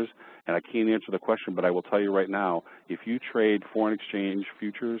 3 years, and I can't answer the question, but I will tell you right now, if you trade foreign exchange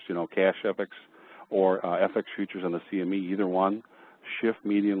futures, you know, cash FX or FX futures on the CME, either one, shift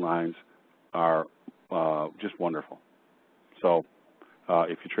median lines are just wonderful. So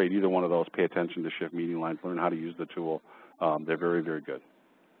if you trade either one of those, pay attention to shift median lines, learn how to use the tool. They're very, very good.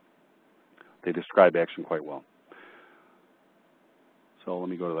 They describe action quite well. So let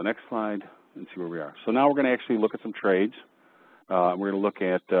me go to the next slide and see where we are. So now we're going to actually look at some trades. We're going to look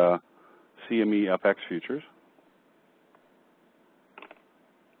at CME FX futures.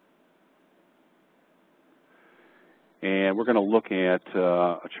 And we're going to look at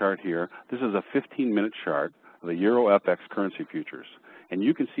a chart here. This is a 15-minute chart of the Euro FX currency futures. And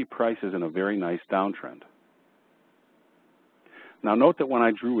you can see prices in a very nice downtrend. Now note that when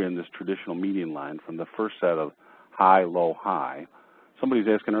I drew in this traditional median line from the first set of high, low, high, somebody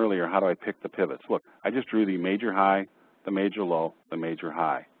was asking earlier, how do I pick the pivots? Look, I just drew the major high, the major low, the major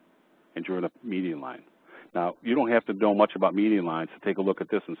high, and drew in a median line. Now, you don't have to know much about median lines to take a look at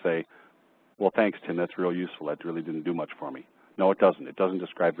this and say, well, thanks, Tim, that's real useful. That really didn't do much for me. No, it doesn't. It doesn't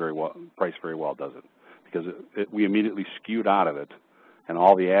describe very well, price very well, does it? Because we immediately skewed out of it, and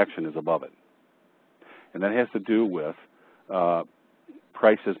all the action is above it. And that has to do with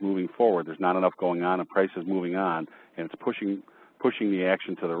prices moving forward. There's not enough going on, and price is moving on, and it's pushing the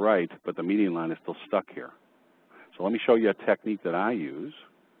action to the right, but the median line is still stuck here. So let me show you a technique that I use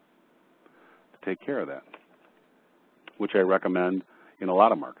to take care of that, which I recommend in a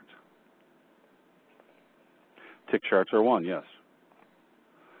lot of markets. Tick charts are one, yes.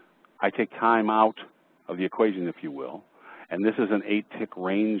 I take time out of the equation, if you will, and this is an 8-tick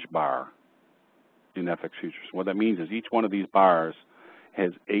range bar in FX futures. What that means is each one of these bars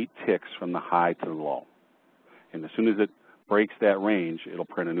has 8 ticks from the high to the low. And as soon as it breaks that range, it'll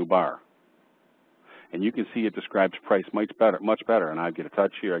print a new bar. And you can see it describes price much better. And I get a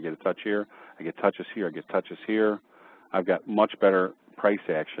touch here, I get a touch here, I get touches here, I get touches here. I've got much better price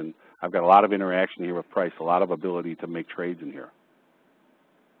action. I've got a lot of interaction here with price, a lot of ability to make trades in here.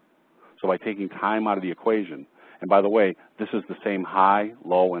 So by taking time out of the equation, and by the way, this is the same high,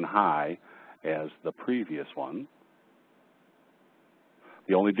 low, and high as the previous one.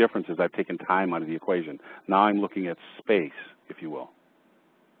 The only difference is I've taken time out of the equation. Now I'm looking at space, if you will.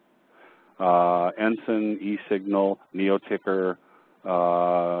 Ensign, E-Signal, NeoTicker,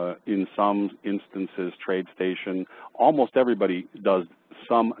 in some instances, TradeStation. Almost everybody does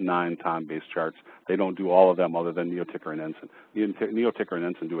some non-time-based charts. They don't do all of them other than NeoTicker and Ensign. NeoTicker and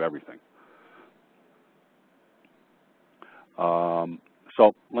Ensign do everything.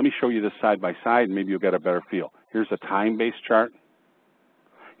 So let me show you this side by side, and maybe you'll get a better feel. Here's a time-based chart.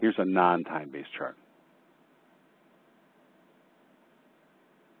 Here's a non-time-based chart.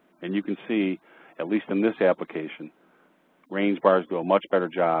 And you can see, at least in this application, range bars do a much better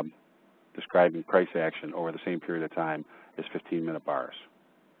job describing price action over the same period of time as 15-minute bars.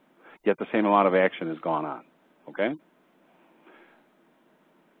 Yet the same amount of action has gone on, okay?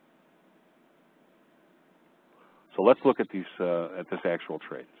 So let's look at these at this actual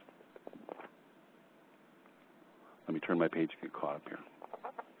trade. Let me turn my page to get caught up here.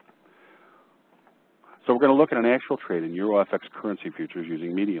 So we're going to look at an actual trade in Euro FX currency futures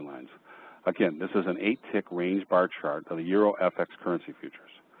using median lines. Again, this is an 8-tick range bar chart of the Euro FX currency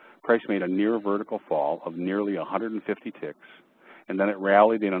futures. Price made a near vertical fall of nearly 150 ticks, and then it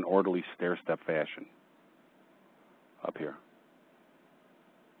rallied in an orderly stair-step fashion up here.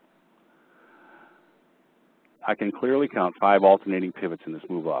 I can clearly count 5 alternating pivots in this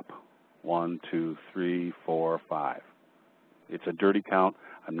move up. 1, 2, 3, 4, 5. It's a dirty count.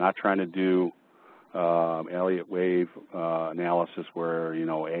 I'm not trying to do Elliott wave analysis where, you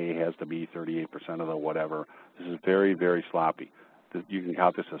know, A has to be 38% of the whatever. This is very, very sloppy. You can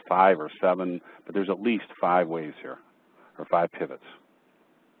count this as 5 or 7, but there's at least 5 waves here, or 5 pivots.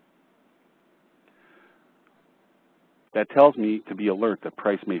 That tells me to be alert that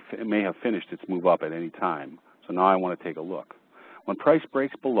price may have finished its move up at any time. So now I want to take a look. When price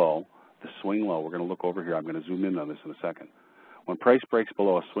breaks below the swing low, we're going to look over here. I'm going to zoom in on this in a second. When price breaks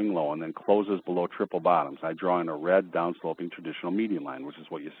below a swing low and then closes below triple bottoms, I draw in a red downsloping traditional median line, which is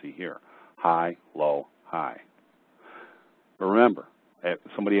what you see here. High, low, high. But remember,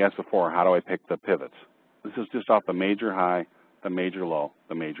 somebody asked before, how do I pick the pivots? This is just off the major high, the major low,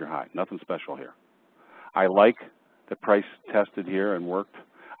 the major high. Nothing special here. I like the price tested here and worked.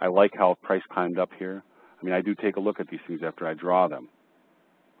 I like how price climbed up here. I mean, I do take a look at these things after I draw them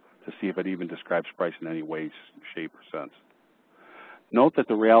to see if it even describes price in any way, shape, or sense. Note that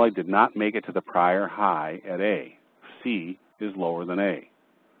the rally did not make it to the prior high at A. C is lower than A.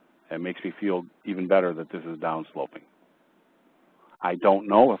 It makes me feel even better that this is downsloping. I don't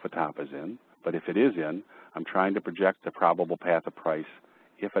know if a top is in, but if it is in, I'm trying to project the probable path of price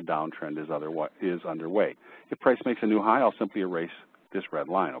if a downtrend is underway. If price makes a new high, I'll simply erase this red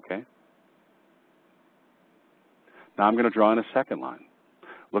line, okay? Now I'm going to draw in a second line.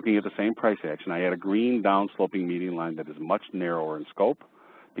 Looking at the same price action, I add a green downsloping median line that is much narrower in scope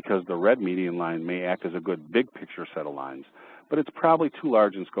because the red median line may act as a good big picture set of lines, but it's probably too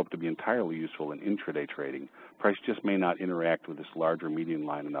large in scope to be entirely useful in intraday trading. Price just may not interact with this larger median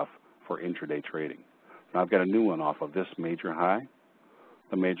line enough for intraday trading. Now I've got a new one off of this major high,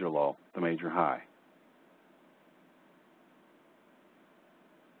 the major low, the major high.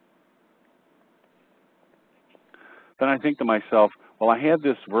 Then I think to myself, well, I had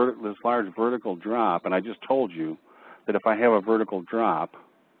this large vertical drop, and I just told you that if I have a vertical drop,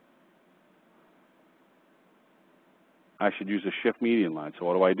 I should use a shift median line. So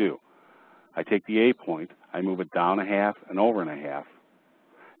what do? I take the A point, I move it down a half and over and a half,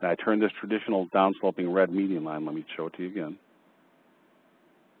 and I turn this traditional downsloping red median line, let me show it to you again,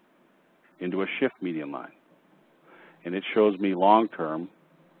 into a shift median line. And it shows me long-term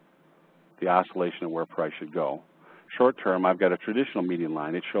the oscillation of where price should go. Short-term, I've got a traditional median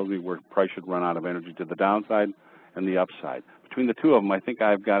line. It shows me where price should run out of energy to the downside and the upside. Between the two of them, I think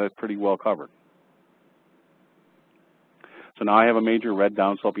I've got it pretty well covered. So now I have a major red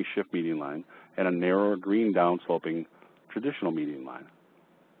downsloping shift median line and a narrower green downsloping traditional median line.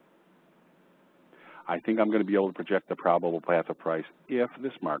 I think I'm going to be able to project the probable path of price if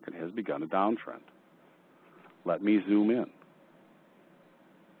this market has begun a downtrend. Let me zoom in.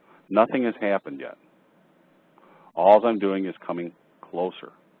 Nothing has happened yet. All I'm doing is coming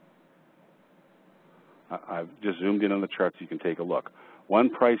closer. I've just zoomed in on the chart so you can take a look. When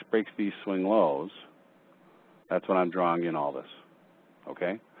price breaks these swing lows, that's when I'm drawing in all this,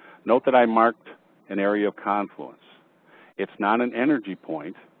 okay? Note that I marked an area of confluence. It's not an energy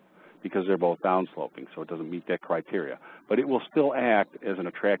point because they're both downsloping, so it doesn't meet that criteria. But it will still act as an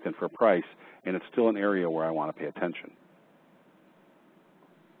attractant for price, and it's still an area where I want to pay attention.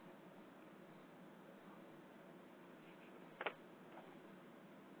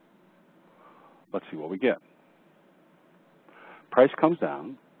 Let's see what we get. Price comes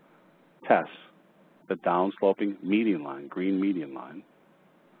down, tests the downsloping median line, green median line,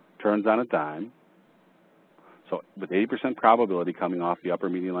 turns on a dime. So with 80% probability coming off the upper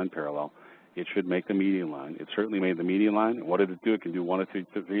median line parallel, it should make the median line. It certainly made the median line. And what did it do? It can do one of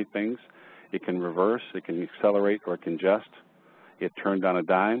three things. It can reverse, it can accelerate, or it can just. It turned on a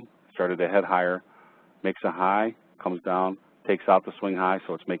dime, started to head higher, makes a high, comes down, takes out the swing high,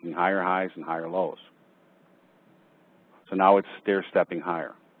 so it's making higher highs and higher lows. So now it's stair-stepping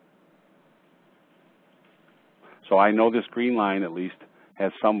higher. So I know this green line at least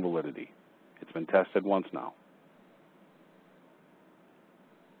has some validity. It's been tested once now.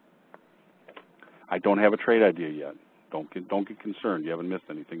 I don't have a trade idea yet. Don't get concerned. You haven't missed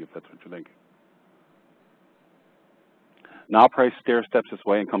anything if that's what you're thinking. Now price stair-steps this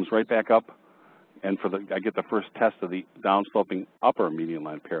way and comes right back up. And I get the first test of the downsloping upper median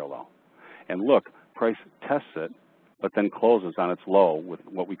line parallel. And look, price tests it, but then closes on its low with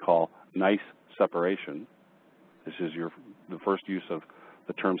what we call nice separation. This is the first use of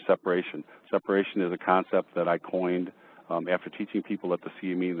the term separation. Separation is a concept that I coined after teaching people at the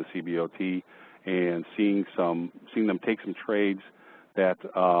CME and the CBOT and seeing them take some trades that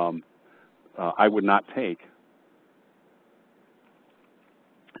I would not take.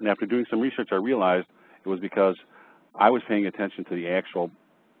 And after doing some research, I realized it was because I was paying attention to the actual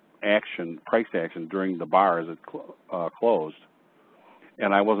action, price action during the bar as it closed,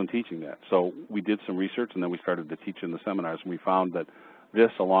 and I wasn't teaching that. So we did some research, and then we started to teach in the seminars, and we found that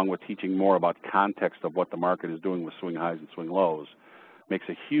this, along with teaching more about context of what the market is doing with swing highs and swing lows, makes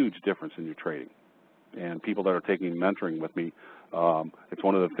a huge difference in your trading. And people that are taking mentoring with me, it's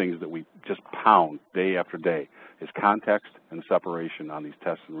one of the things that we just pound day after day is context and separation on these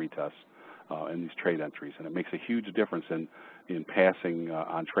tests and retests and these trade entries. And it makes a huge difference in passing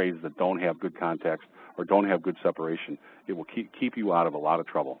on trades that don't have good context or don't have good separation. It will keep you out of a lot of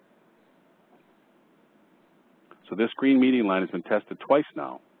trouble. So this green median line has been tested twice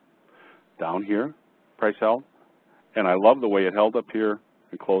now. Down here, price held, and I love the way it held up here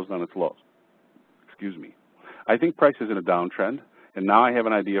and closed on its lows. excuse me. I think price is in a downtrend, and now I have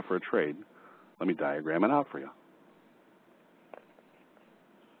an idea for a trade. Let me diagram it out for you.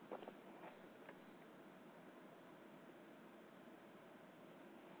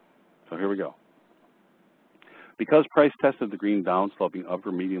 So here we go. Because price tested the green downsloping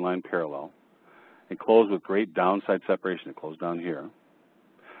upper median line parallel and closed with great downside separation, it closed down here,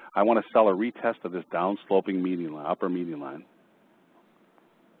 I want to sell a retest of this downsloping median line, upper median line.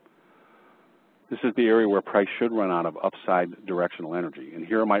 This is the area where price should run out of upside directional energy, and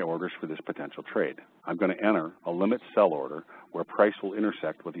here are my orders for this potential trade. I'm going to enter a limit sell order where price will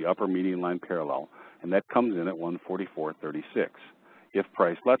intersect with the upper median line parallel, and that comes in at 144.36. If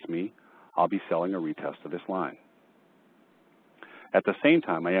price lets me, I'll be selling a retest of this line. At the same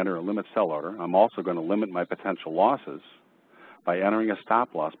time I enter a limit sell order, I'm also going to limit my potential losses by entering a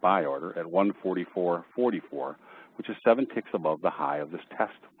stop loss buy order at 144.44, which is 7 ticks above the high of this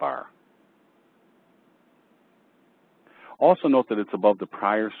test bar. Also note that it's above the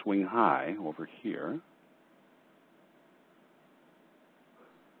prior swing high over here,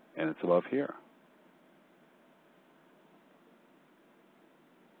 and it's above here.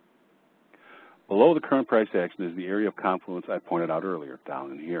 Below the current price action is the area of confluence I pointed out earlier,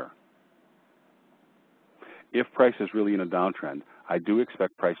 down in here. If price is really in a downtrend, I do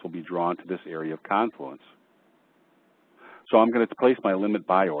expect price will be drawn to this area of confluence. So I'm going to place my limit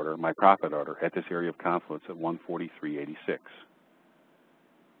buy order, my profit order, at this area of confluence at 143.86.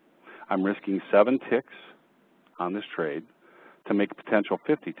 I'm risking 7 ticks on this trade to make a potential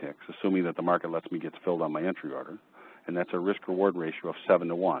 50 ticks, assuming that the market lets me get filled on my entry order, and that's a risk-reward ratio of 7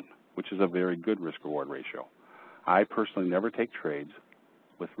 to 1, which is a very good risk-reward ratio. I personally never take trades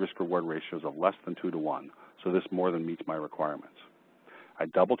with risk-reward ratios of less than 2 to 1, so this more than meets my requirements. I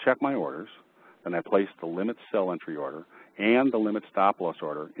double-check my orders, then I place the limit sell entry order and the limit stop loss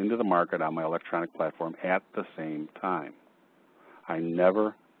order into the market on my electronic platform at the same time. I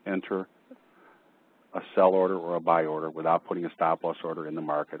never enter a sell order or a buy order without putting a stop loss order in the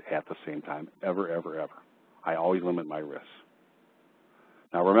market at the same time, ever, ever, ever. I always limit my risks.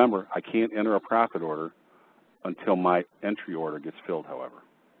 Now remember, I can't enter a profit order until my entry order gets filled, however.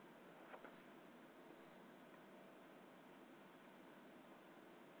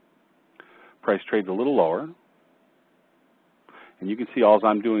 Price trades a little lower, and you can see all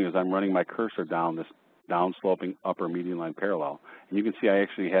I'm doing is I'm running my cursor down this down-sloping upper median line parallel, and you can see I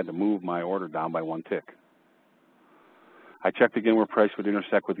actually had to move my order down by 1 tick. I checked again where price would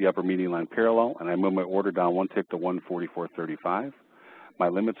intersect with the upper median line parallel, and I moved my order down 1 tick to 144.35. My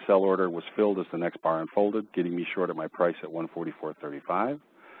limit sell order was filled as the next bar unfolded, getting me short at my price at 144.35.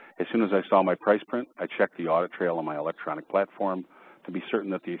 As soon as I saw my price print, I checked the audit trail on my electronic platform to be certain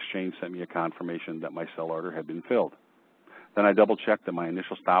that the exchange sent me a confirmation that my sell order had been filled. Then I double-checked that my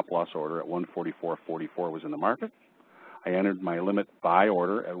initial stop-loss order at 144.44 was in the market. I entered my limit buy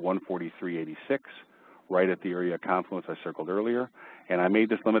order at 143.86, right at the area of confluence I circled earlier, and I made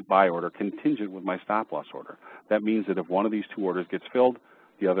this limit buy order contingent with my stop-loss order. That means that if one of these two orders gets filled,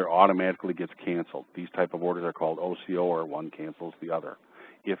 the other automatically gets canceled. These type of orders are called OCO, or one cancels the other.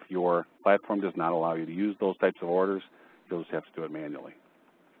 If your platform does not allow you to use those types of orders, you'll just have to do it manually.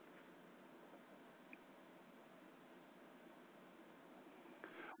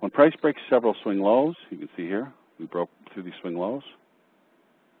 When price breaks several swing lows, you can see here, we broke through these swing lows.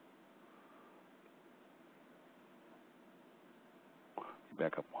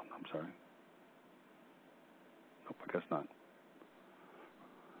 Back up one, I'm sorry. Nope, I guess not.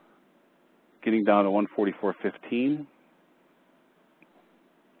 Getting down to 144.15.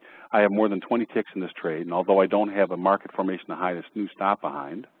 I have more than 20 ticks in this trade, and although I don't have a market formation to hide this new stop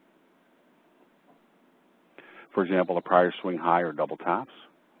behind, for example, a prior swing high or double tops,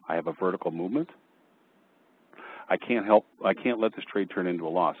 I have a vertical movement. I can't let this trade turn into a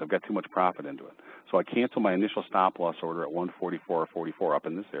loss. I've got too much profit into it. So I cancel my initial stop loss order at 144.44 up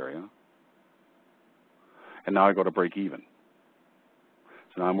in this area. And now I go to break even.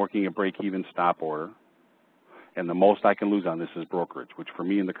 So now I'm working a break even stop order. And the most I can lose on this is brokerage, which for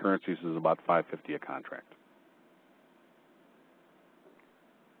me in the currencies is about $5.50 a contract.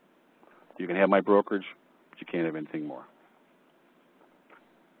 You can have my brokerage, but you can't have anything more.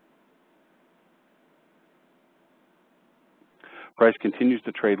 Price continues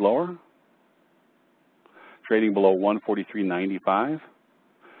to trade lower, trading below 143.95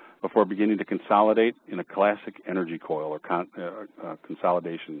 before beginning to consolidate in a classic energy coil or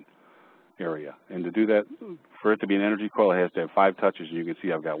consolidation area. And to do that, for it to be an energy coil, it has to have 5 touches. And you can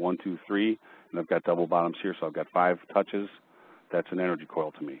see I've got 1, 2, 3, and I've got double bottoms here, so I've got 5 touches. That's an energy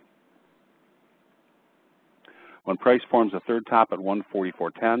coil to me. When price forms a third top at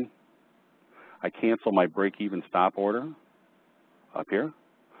 144.10, I cancel my break-even stop order up here.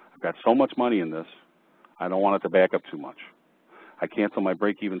 I've got so much money in this, I don't want it to back up too much. I cancel my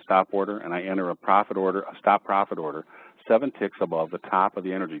break-even stop order, and I enter a profit order, a stop profit order, 7 ticks above the top of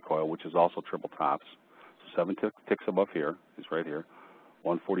the energy coil, which is also triple tops. So 7 ticks above here is right here,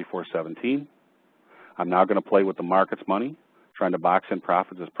 144.17. I'm now going to play with the market's money, trying to box in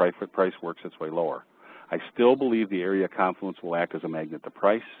profits as price works its way lower. I still believe the area of confluence will act as a magnet to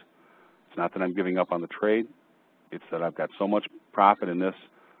price. It's not that I'm giving up on the trade. It's that I've got so much profit in this,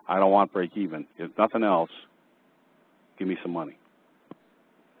 I don't want break even. If nothing else, give me some money.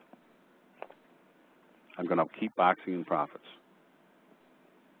 I'm going to keep boxing in profits.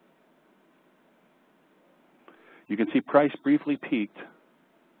 You can see price briefly peaked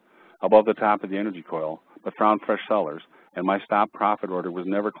above the top of the energy coil, but found fresh sellers, and my stop profit order was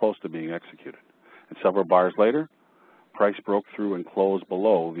never close to being executed. And several bars later, price broke through and closed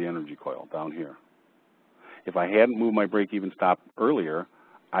below the energy coil down here. If I hadn't moved my break-even stop earlier,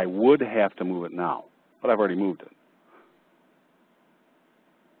 I would have to move it now, but I've already moved it.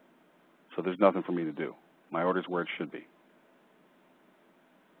 So there's nothing for me to do. My order's where it should be.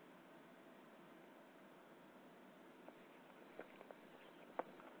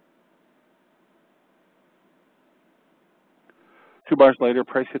 Two bars later,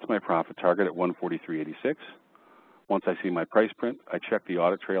 price hits my profit target at 143.86. Once I see my price print, I check the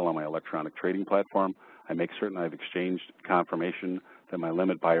audit trail on my electronic trading platform. I make certain I've exchanged confirmation that my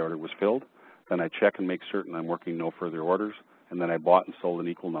limit buy order was filled. Then I check and make certain I'm working no further orders, and then I bought and sold an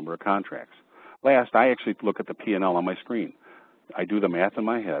equal number of contracts. Last, I actually look at the P&L on my screen. I do the math in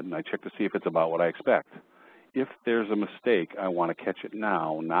my head, and I check to see if it's about what I expect. If there's a mistake, I want to catch it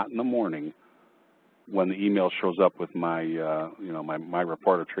now, not in the morning when the email shows up with my, my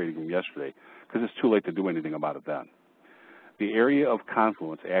report of trading from yesterday, because it's too late to do anything about it then. The area of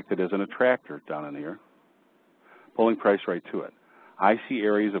confluence acted as an attractor down in here, pulling price right to it. I see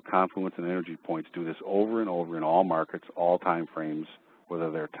areas of confluence and energy points do this over and over in all markets, all time frames,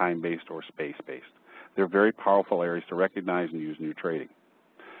 whether they're time-based or space-based. They're very powerful areas to recognize and use in your trading.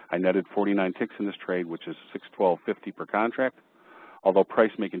 I netted 49 ticks in this trade, which is $612.50 per contract. Although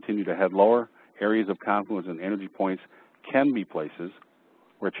price may continue to head lower, areas of confluence and energy points can be places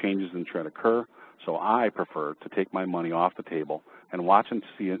where changes in trend occur, so I prefer to take my money off the table and watch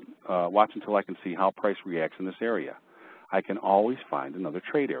until I can see how price reacts in this area. I can always find another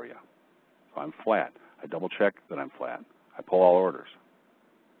trade area. If I'm flat, I double check that I'm flat. I pull all orders.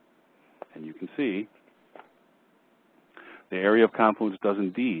 And you can see the area of confluence does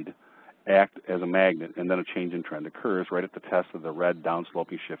indeed act as a magnet, and then a change in trend occurs right at the test of the red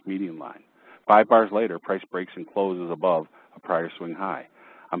downsloping shift median line. 5 bars later, price breaks and closes above a prior swing high.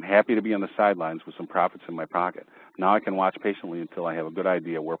 I'm happy to be on the sidelines with some profits in my pocket. Now I can watch patiently until I have a good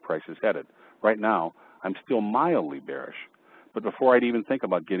idea where price is headed. Right now, I'm still mildly bearish, but before I'd even think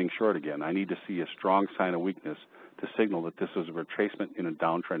about getting short again, I need to see a strong sign of weakness to signal that this is a retracement in a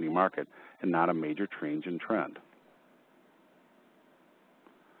downtrending market and not a major change in trend.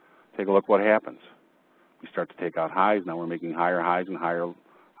 Take a look what happens. We start to take out highs. Now we're making higher highs and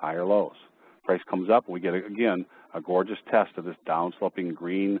higher lows. Price comes up, and we get, again, a gorgeous test of this downsloping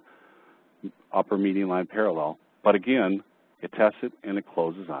green upper median line parallel. But again, it tests it, and it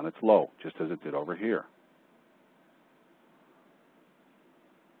closes on its low, just as it did over here.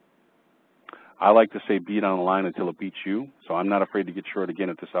 I like to say beat on the line until it beats you, so I'm not afraid to get short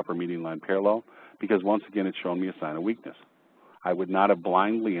again at this upper median line parallel, because once again, it's shown me a sign of weakness. I would not have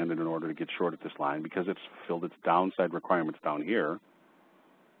blindly ended in order to get short at this line because it's fulfilled its downside requirements down here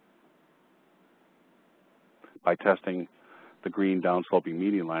by testing the green downsloping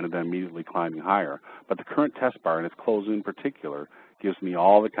median line and then immediately climbing higher. But the current test bar and its close in particular gives me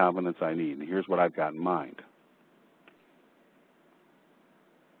all the confidence I need. And here's what I've got in mind.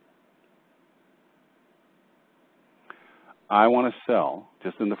 I want to sell,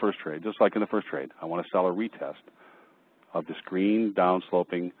 just like in the first trade, I want to sell a retest of this green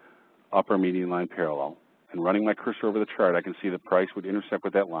downsloping upper median line parallel. And running my cursor over the chart, I can see the price would intersect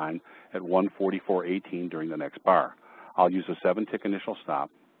with that line at 144.18 during the next bar. I'll use a 7-tick initial stop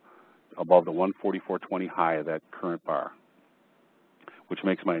above the 144.20 high of that current bar, which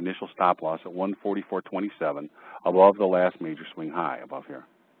makes my initial stop loss at 144.27 above the last major swing high above here.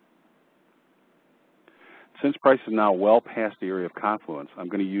 Since price is now well past the area of confluence, I'm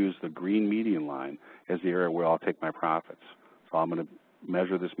going to use the green median line as the area where I'll take my profits. So I'm going to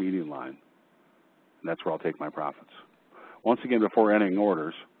measure this median line, and that's where I'll take my profits. Once again, before entering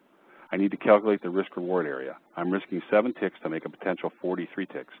orders, I need to calculate the risk-reward area. I'm risking 7 ticks to make a potential 43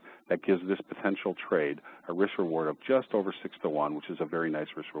 ticks. That gives this potential trade a risk-reward of just over 6 to 1, which is a very nice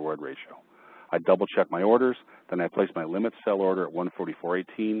risk-reward ratio. I double check my orders, then I place my limit sell order at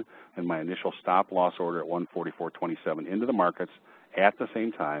 144.18 and my initial stop loss order at 144.27 into the markets at the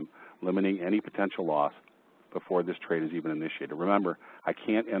same time, limiting any potential loss before this trade is even initiated. Remember, I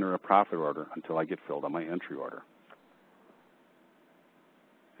can't enter a profit order until I get filled on my entry order.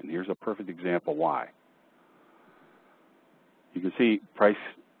 And here's a perfect example why. You can see price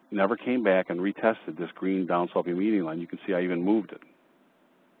never came back and retested this green downsloping median line. You can see I even moved it.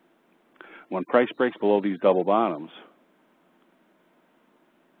 When price breaks below these double bottoms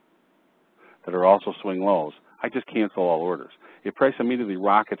that are also swing lows, I just cancel all orders. If price immediately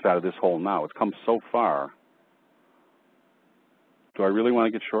rockets out of this hole now, it's come so far, do I really want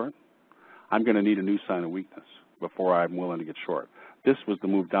to get short? I'm going to need a new sign of weakness before I'm willing to get short. This was the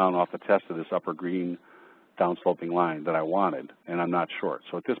move down off the test of this upper green downsloping line that I wanted, and I'm not short.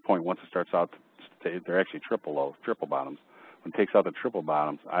 So at this point, once it starts out, they're actually triple lows, triple bottoms. When it takes out the triple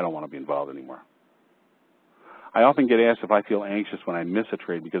bottoms, I don't want to be involved anymore. I often get asked if I feel anxious when I miss a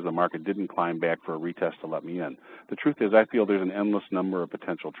trade because the market didn't climb back for a retest to let me in. The truth is I feel there's an endless number of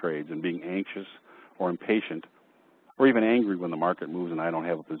potential trades, and being anxious or impatient or even angry when the market moves and I don't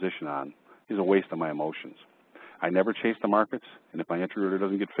have a position on is a waste of my emotions. I never chase the markets, and if my entry order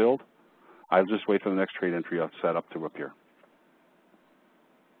doesn't get filled, I'll just wait for the next trade entry I've set up to appear.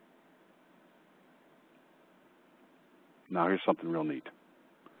 Now here's something real neat.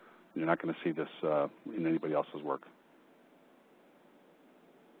 You're not going to see this in anybody else's work.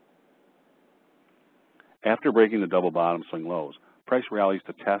 After breaking the double bottom swing lows, price rallies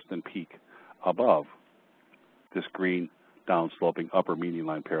to test and peak above this green downsloping upper median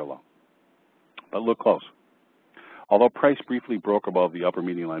line parallel. But look close. Although price briefly broke above the upper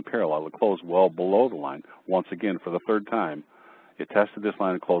median line parallel, it closed well below the line once again for the third time. It tested this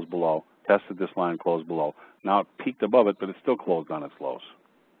line and closed below, tested this line and closed below. Now it peaked above it, but it still closed on its lows.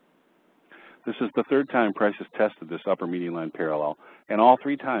 This is the third time price has tested this upper median line parallel, and all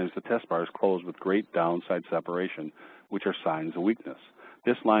three times the test bars closed with great downside separation, which are signs of weakness.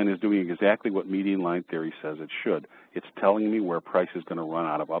 This line is doing exactly what median line theory says it should. It's telling me where price is going to run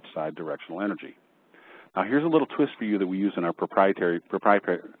out of upside directional energy. Now here's a little twist for you that we use in our proprietary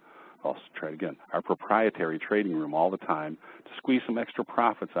trading room all the time to squeeze some extra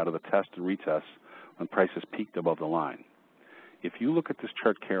profits out of the test and retests when prices peaked above the line. If you look at this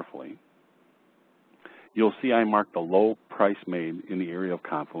chart carefully, you'll see I marked the low price made in the area of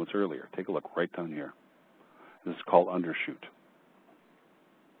confluence earlier. Take a look right down here. This is called undershoot.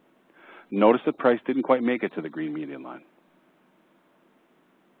 Notice that price didn't quite make it to the green median line.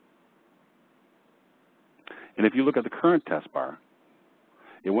 And if you look at the current test bar,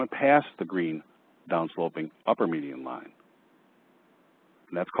 it went past the green downsloping upper median line.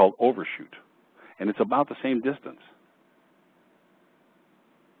 And that's called overshoot. And it's about the same distance.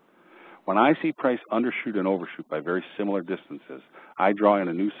 When I see price undershoot and overshoot by very similar distances, I draw in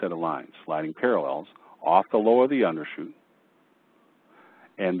a new set of lines, sliding parallels off the low of the undershoot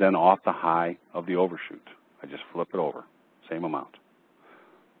and then off the high of the overshoot. I just flip it over, same amount.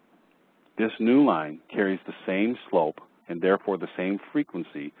 This new line carries the same slope and therefore the same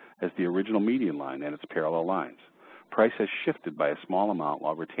frequency as the original median line and its parallel lines. Price has shifted by a small amount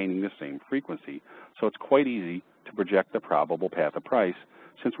while retaining the same frequency, so it's quite easy to project the probable path of price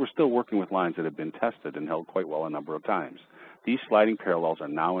since we're still working with lines that have been tested and held quite well a number of times. These sliding parallels are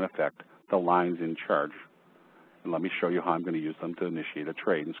now in effect the lines in charge. And let me show you how I'm going to use them to initiate a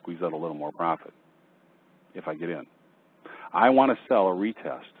trade and squeeze out a little more profit if I get in. I want to sell a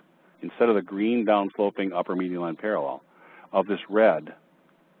retest instead of the green downsloping upper median line parallel of this red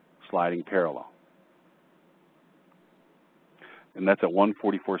sliding parallel. And that's at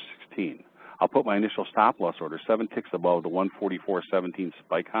 144.16. I'll put my initial stop loss order 7 ticks above the 144.17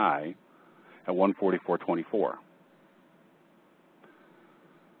 spike high at 144.24.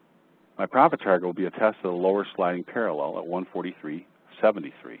 My profit target will be a test of the lower sliding parallel at 143.73,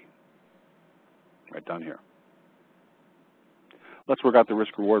 right down here. Let's work out the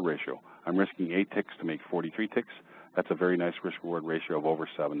risk-reward ratio. I'm risking 8 ticks to make 43 ticks. That's a very nice risk-reward ratio of over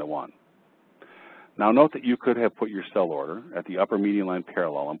 7 to 1. Now note that you could have put your sell order at the upper median line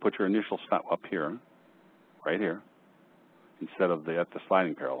parallel and put your initial stop up here, right here, instead of at the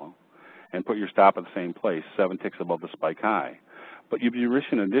sliding parallel, and put your stop at the same place, 7 ticks above the spike high. But you'd be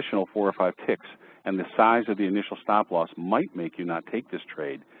risking an additional 4 or 5 ticks, and the size of the initial stop loss might make you not take this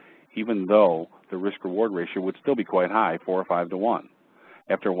trade, even though the risk-reward ratio would still be quite high, 4 or 5 to 1.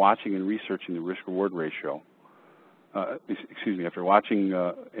 After watching and researching the risk-reward ratio, after watching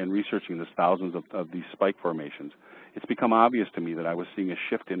and researching the thousands of these spike formations, it's become obvious to me that I was seeing a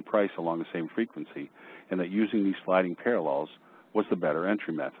shift in price along the same frequency and that using these sliding parallels was the better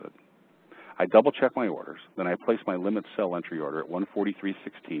entry method. I double check my orders, then I place my limit sell entry order at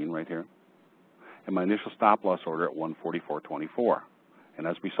 143.16 right here, and my initial stop loss order at 144.24. And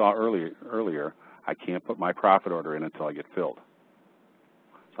as we saw earlier, I can't put my profit order in until I get filled.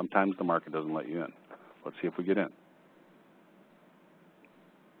 Sometimes the market doesn't let you in. Let's see if we get in.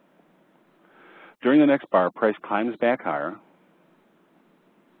 During the next bar, price climbs back higher,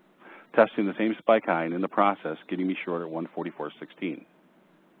 testing the same spike high, and in the process, getting me short at 144.16.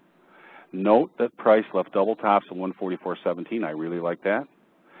 Note that price left double tops at 144.17. I really like that.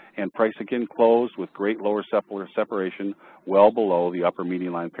 And price again closed with great lower separation well below the upper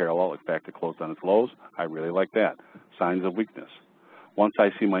median line parallel. In fact, it closed on its lows. I really like that. Signs of weakness. Once I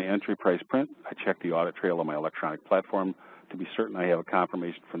see my entry price print, I check the audit trail on my electronic platform to be certain I have a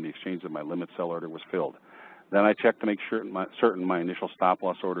confirmation from the exchange that my limit sell order was filled. Then I check to make certain my initial stop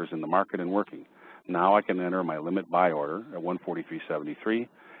loss order is in the market and working. Now I can enter my limit buy order at 143.73,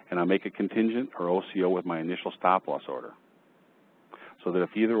 and I make a contingent or OCO with my initial stop loss order, so that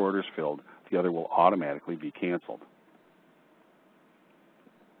if either order is filled, the other will automatically be canceled.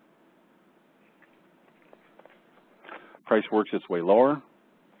 Price works its way lower,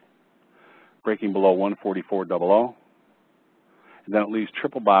 breaking below 144.00, and then it leaves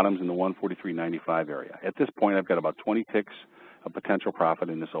triple bottoms in the 143.95 area. At this point, I've got about 20 ticks of potential profit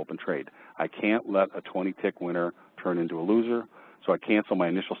in this open trade. I can't let a 20-tick winner turn into a loser, so I cancel my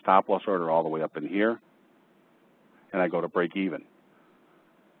initial stop loss order all the way up in here, and I go to break even.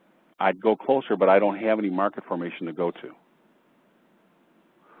 I'd go closer, but I don't have any market formation to go to.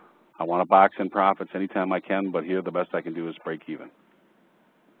 I want to box in profits anytime I can, but here the best I can do is break even.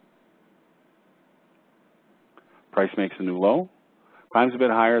 Price makes a new low. Climbs a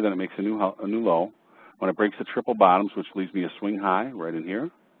bit higher, then it makes a new low. When it breaks the triple bottoms, which leaves me a swing high right in here,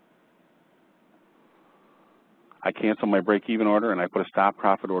 I cancel my break-even order, and I put a stop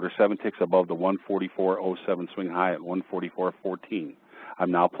profit order 7 ticks above the 144.07 swing high at 144.14.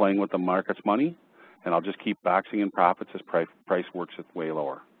 I'm now playing with the market's money, and I'll just keep boxing in profits as price works its way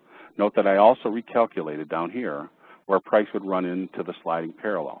lower. Note that I also recalculated down here where price would run into the sliding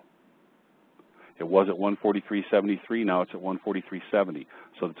parallel. It was at 143.73, now it's at 143.70,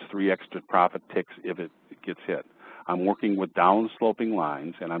 so it's 3 extra profit ticks if it gets hit. I'm working with down-sloping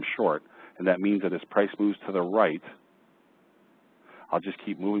lines, and I'm short, and that means that as price moves to the right, I'll just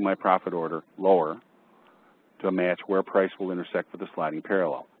keep moving my profit order lower to match where price will intersect with the sliding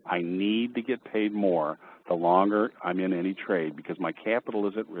parallel. I need to get paid more the longer I'm in any trade because my capital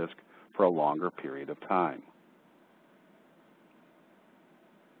is at risk for a longer period of time.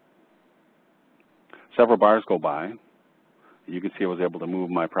 Several bars go by. You can see I was able to move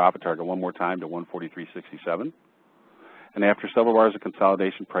my profit target one more time to 143.67. And after several bars of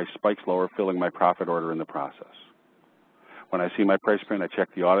consolidation, price spikes lower, filling my profit order in the process. When I see my price print, I check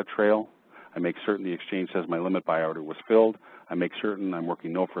the audit trail. I make certain the exchange says my limit buy order was filled. I make certain I'm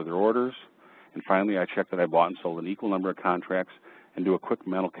working no further orders. And finally, I check that I bought and sold an equal number of contracts and do a quick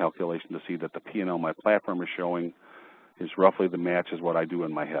mental calculation to see that the P&L my platform is showing is roughly the match as what I do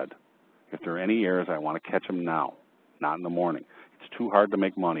in my head. If there are any errors, I want to catch them now, not in the morning. It's too hard to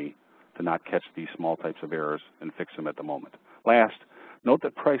make money to not catch these small types of errors and fix them at the moment. Last, note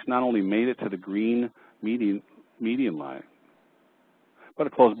that price not only made it to the green median line, but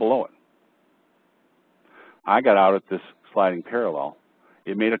it closed below it. I got out at this sliding parallel.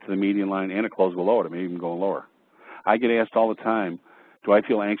 It made it to the median line and it closed below it. It may even go lower. I get asked all the time, do I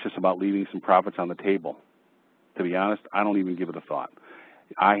feel anxious about leaving some profits on the table? To be honest, I don't even give it a thought.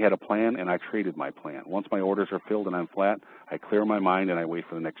 I had a plan and I traded my plan. Once my orders are filled and I'm flat, I clear my mind and I wait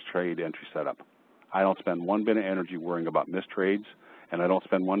for the next trade entry setup. I don't spend one bit of energy worrying about missed trades, and I don't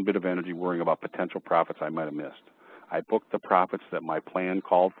spend one bit of energy worrying about potential profits I might have missed. I book the profits that my plan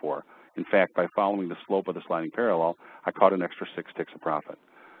called for. In fact, by following the slope of the sliding parallel, I caught an extra 6 ticks of profit.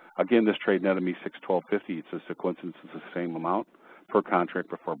 Again, this trade netted me $612.50. It's just a coincidence it's the same amount per contract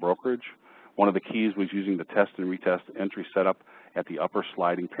before brokerage. One of the keys was using the test and retest entry setup at the upper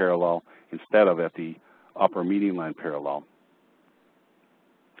sliding parallel instead of at the upper median line parallel.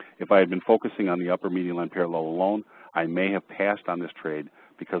 If I had been focusing on the upper median line parallel alone, I may have passed on this trade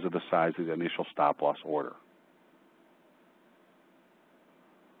because of the size of the initial stop loss order.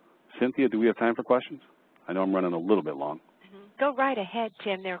 Cynthia, do we have time for questions? I know I'm running a little bit long. Go right ahead,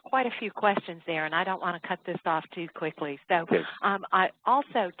 Tim. There are quite a few questions there, and I don't want to cut this off too quickly. So okay. I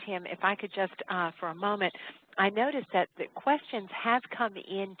also, Tim, if I could just for a moment, I noticed that the questions have come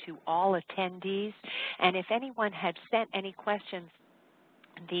in to all attendees, and if anyone had sent any questions,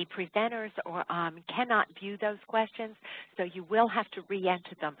 the presenters cannot view those questions, so you will have to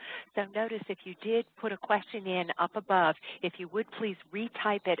re-enter them. So notice if you did put a question in up above, if you would please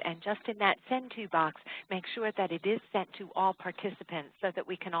retype it, and just in that send to box, make sure that it is sent to all participants so that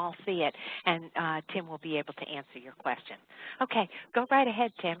we can all see it, and Tim will be able to answer your question. Okay, go right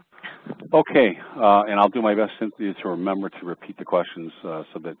ahead, Tim. Okay, and I'll do my best, Cynthia, to remember to repeat the questions so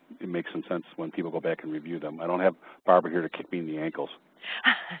that it makes some sense when people go back and review them. I don't have Barbara here to kick me in the ankles.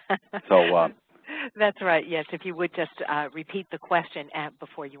 So that's right, yes, if you would just repeat the question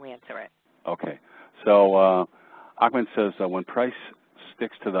before you answer it. Okay, so Ahmed says when price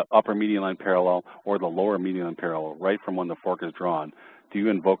sticks to the upper median line parallel or the lower median line parallel right from when the fork is drawn, do you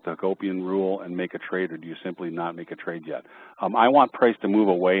invoke the Hagopian rule and make a trade, or do you simply not make a trade yet? I want price to move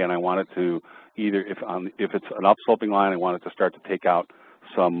away, and I want it to either, if it's an upsloping line, I want it to start to take out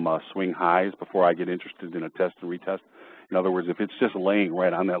some swing highs before I get interested in a test and retest. In other words, if it's just laying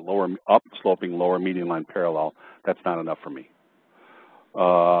right on that lower upsloping lower median line parallel, that's not enough for me.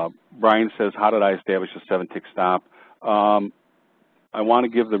 Brian says, how did I establish a 7-tick stop? I want to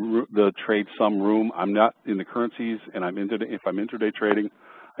give the trade some room. I'm not in the currencies, and if I'm intraday trading,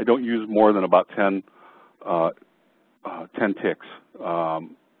 I don't use more than about 10 ticks.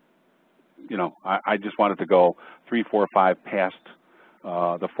 You know, I just wanted to go 3, 4, 5 past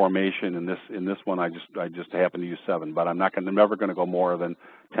the formation. In this one, I just happen to use 7, but I'm never going to go more than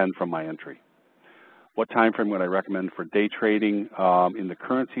 10 from my entry. What time frame would I recommend for day trading? In the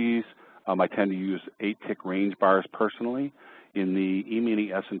currencies, I tend to use 8-tick range bars personally. In the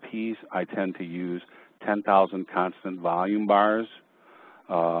E-mini S&Ps, I tend to use 10,000 constant volume bars.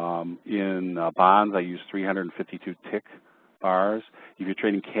 In bonds, I use 352-tick bars. If you're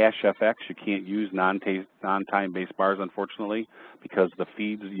trading cash FX, you can't use non-time-based bars, unfortunately, because the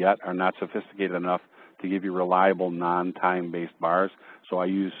feeds yet are not sophisticated enough to give you reliable non-time-based bars. So I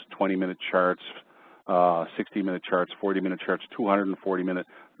use 20-minute charts, 60-minute charts, 40-minute charts, 240-minute,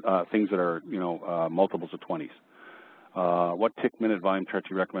 things that are, multiples of 20s. What tick-minute volume chart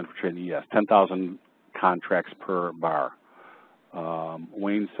do you recommend for trading ES? 10,000 contracts per bar.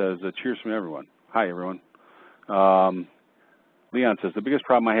 Wayne says, cheers from everyone. Hi, everyone. Leon says, the biggest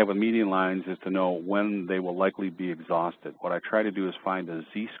problem I have with median lines is to know when they will likely be exhausted. What I try to do is find a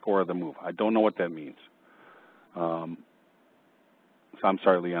Z-score of the move. I don't know what that means. So I'm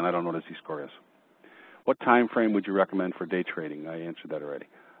sorry, Leon, I don't know what a Z-score is. What time frame would you recommend for day trading? I answered that already.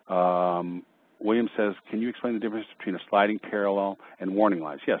 William says, can you explain the difference between a sliding parallel and warning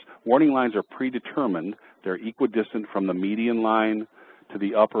lines? Yes, warning lines are predetermined. They're equidistant from the median line to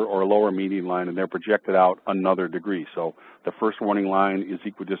the upper or lower median line, and they're projected out another degree. So the first warning line is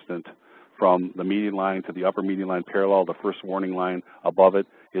equidistant from the median line to the upper median line parallel. The first warning line above it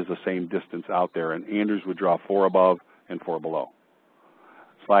is the same distance out there, and Andrews would draw 4 above and 4 below.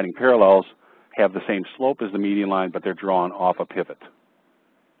 Sliding parallels have the same slope as the median line, but they're drawn off a pivot.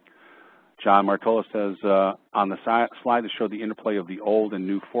 John Martola says, on the slide that showed the interplay of the old and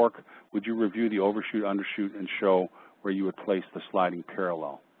new fork, would you review the overshoot, undershoot, and show where you would place the sliding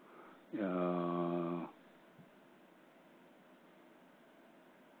parallel? I'm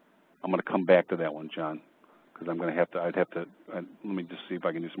going to come back to that one, John, because let me just see if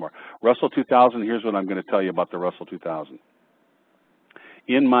I can do some more. Russell 2000, here's what I'm going to tell you about the Russell 2000.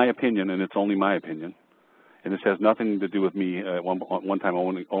 In my opinion, and it's only my opinion, and this has nothing to do with me at one time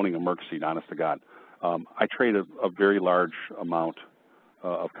owning a Merck seat, honest to God. I trade a very large amount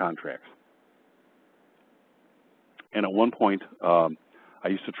of contracts. And at one point, I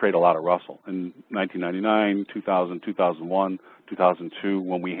used to trade a lot of Russell. In 1999, 2000, 2001, 2002,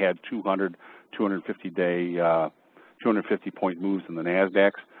 when we had 200, 250-day, 250-point moves in the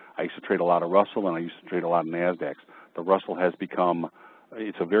NASDAQs, I used to trade a lot of Russell, and I used to trade a lot of NASDAQs. The Russell has become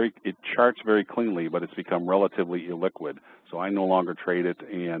it charts very cleanly, but it's become relatively illiquid. So I no longer trade it,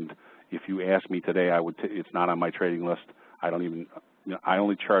 and if you ask me today, it's not on my trading list. I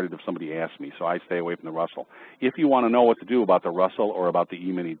only chart it if somebody asks me, so I stay away from the Russell. If you want to know what to do about the Russell or about the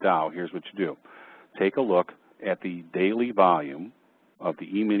E-mini Dow, here's what you do. Take a look at the daily volume of the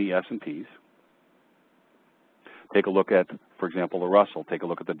E-mini S&Ps. Take a look at, for example, the Russell. Take a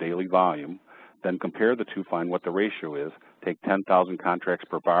look at the daily volume. Then compare the two, find what the ratio is. Take 10,000 contracts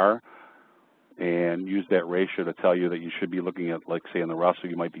per bar and use that ratio to tell you that you should be looking at, like, say, in the Russell,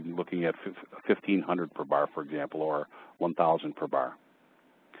 you might be looking at 1,500 per bar, for example, or 1,000 per bar.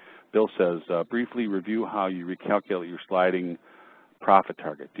 Bill says, briefly review how you recalculate your sliding profit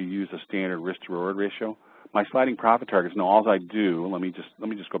target. Do you use a standard risk-to-reward ratio? My sliding profit targets, no, all I do, let me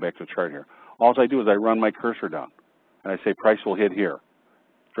just go back to the chart here. All I do is I run my cursor down, and I say price will hit here,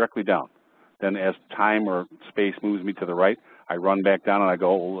 directly down. Then as time or space moves me to the right, I run back down and I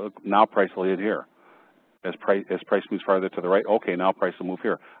go, well, look, now price will hit here. As price moves farther to the right, okay, now price will move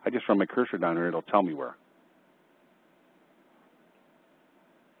here. I just run my cursor down here, it'll tell me where.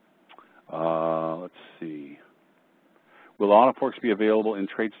 Let's see. Will AutoForks be available in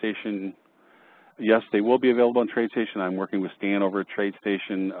TradeStation? Yes, they will be available in TradeStation. I'm working with Stan over at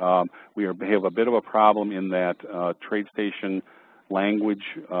TradeStation. We have a bit of a problem in that TradeStation language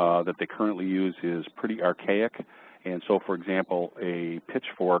that they currently use is pretty archaic. And so, for example, a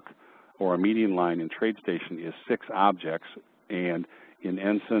pitchfork or a median line in TradeStation is 6 objects, and in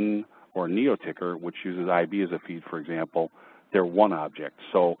Ensign or NeoTicker, which uses IB as a feed, for example, they're 1 object.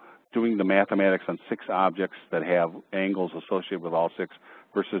 So doing the mathematics on 6 objects that have angles associated with all 6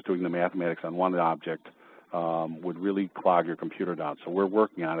 versus doing the mathematics on 1 object would really clog your computer down. So we're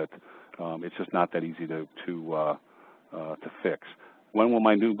working on it. It's just not that easy to fix. When will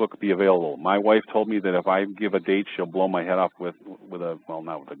my new book be available? My wife told me that if I give a date, she'll blow my head off with a, well,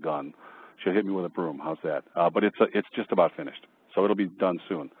 not with a gun. She'll hit me with a broom. How's that? But it's just about finished, so it'll be done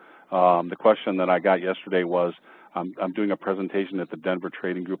soon. The question that I got yesterday was, I'm doing a presentation at the Denver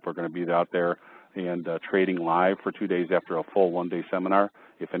Trading Group. We're going to be out there and trading live for 2 days after a full 1-day seminar.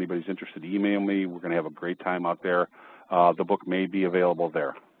 If anybody's interested, email me. We're going to have a great time out there. The book may be available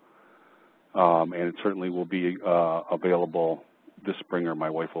there, and it certainly will be available this spring, or my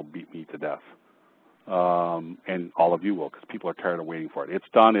wife will beat me to death. And all of you will, because people are tired of waiting for it. It's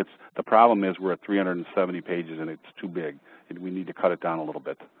done. The problem is we're at 370 pages, and it's too big. We need to cut it down a little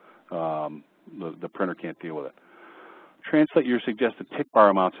bit. The printer can't deal with it. Translate your suggested tick bar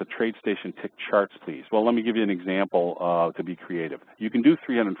amounts to TradeStation tick charts, please. Well, let me give you an example to be creative. You can do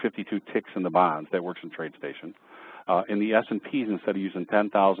 352 ticks in the bonds. That works in TradeStation. In the S&Ps, instead of using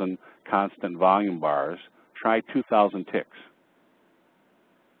 10,000 constant volume bars, try 2,000 ticks.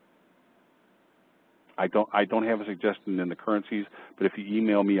 I don't have a suggestion in the currencies, but if you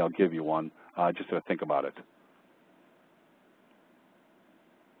email me, I'll give you one, just to think about it.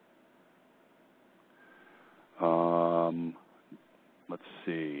 Let's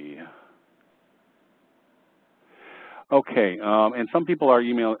see. Okay, and some people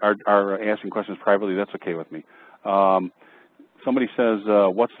are asking questions privately. That's okay with me. Somebody says,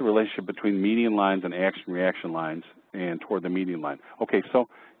 what's the relationship between median lines and action-reaction lines and toward the median line? Okay, so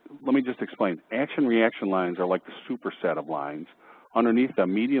let me just explain. Action-reaction lines are like the superset of lines. Underneath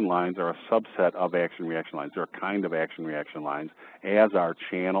them, median lines are a subset of action-reaction lines. They're a kind of action-reaction lines, as are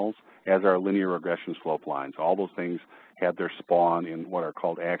channels, as are linear regression slope lines. All those things have their spawn in what are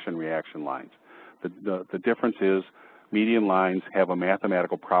called action-reaction lines. The difference is median lines have a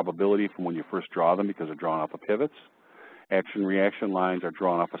mathematical probability from when you first draw them because they're drawn off of pivots. Action-reaction lines are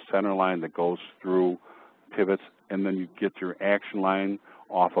drawn off a center line that goes through pivots, and then you get your action line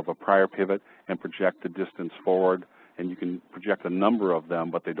off of a prior pivot and project the distance forward, and you can project a number of them,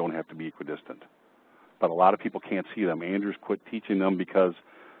 but they don't have to be equidistant. But a lot of people can't see them. Andrew's quit teaching them because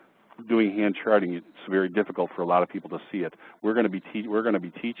doing hand charting, it's very difficult for a lot of people to see it. We're going to be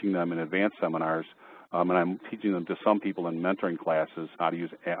teaching them in advanced seminars, and I'm teaching them to some people in mentoring classes how to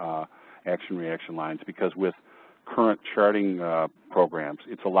use action-reaction lines, because with current charting programs,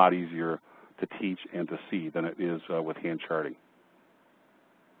 it's a lot easier to teach and to see than it is with hand charting.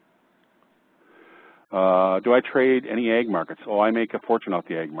 Do I trade any ag markets? Oh, I make a fortune off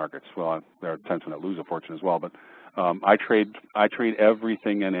the ag markets. Well, there are times when I lose a fortune as well, but I trade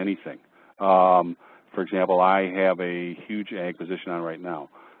everything and anything. For example, I have a huge ag position on right now.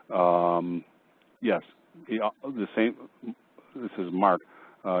 Yes, the same. This is Mark.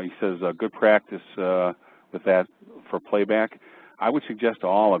 He says good practice with that for playback. I would suggest to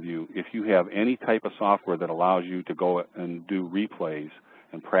all of you, if you have any type of software that allows you to go and do replays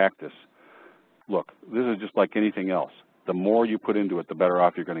and practice, look, this is just like anything else. The more you put into it, the better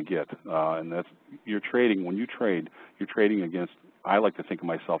off you're going to get. And that's, you're trading, when you trade, you're trading against, I like to think of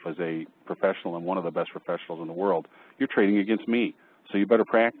myself as a professional and one of the best professionals in the world. You're trading against me, so you better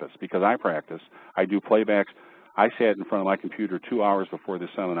practice, because I practice. I do playbacks. I sat in front of my computer 2 hours before this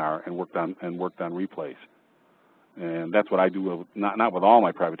seminar and worked on replays. And that's what I do, not with all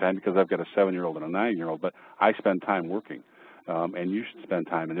my private time, because I've got a 7-year-old and a 9-year-old, but I spend time working. And you should spend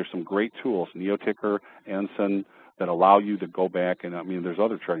time. And there's some great tools, NeoTicker, Ensign, that allow you to go back, and I mean, there's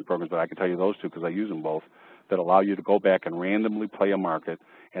other trading programs, but I can tell you those two because I use them both, that allow you to go back and randomly play a market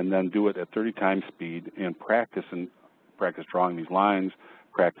and then do it at 30 times speed and practice drawing these lines,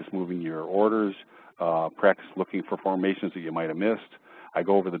 practice moving your orders, practice looking for formations that you might have missed. I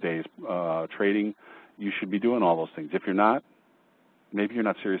go over the day's trading. You should be doing all those things. If you're not, maybe you're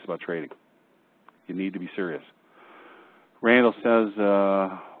not serious about trading. You need to be serious. Randall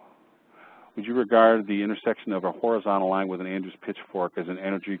says, would you regard the intersection of a horizontal line with an Andrews pitchfork as an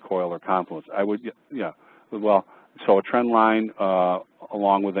energy coil or confluence? I would, yeah. Well, so a trend line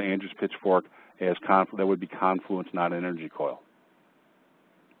along with the Andrews pitchfork as that would be confluence, not an energy coil,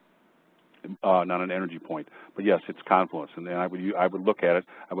 not an energy point. But yes, it's confluence, and then I would look at it.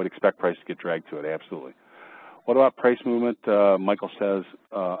 I would expect price to get dragged to it, absolutely. What about price movement? Michael says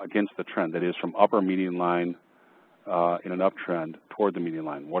against the trend, that is from upper median line in an uptrend toward the median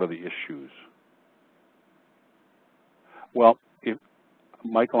line. What are the issues? Well,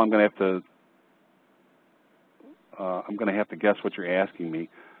 Michael, I'm going to have to guess what you're asking me.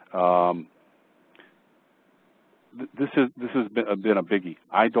 This has been a biggie.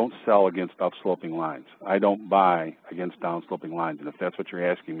 I don't sell against upsloping lines. I don't buy against downsloping lines. And if that's what you're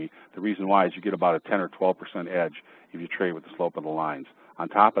asking me, the reason why is you get about a 10 or 12% edge if you trade with the slope of the lines. On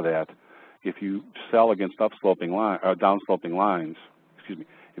top of that, if you sell against downsloping lines, excuse me,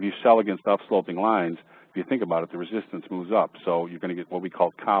 if you sell against upsloping lines, if you think about it, the resistance moves up. So you're going to get what we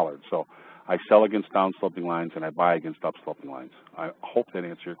call collared. So I sell against downsloping lines and I buy against upsloping lines. I hope that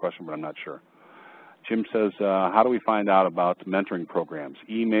answers your question, but I'm not sure. Jim says, how do we find out about mentoring programs?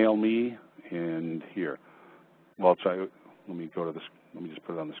 Email me and here. Well, let me go to this. Let me just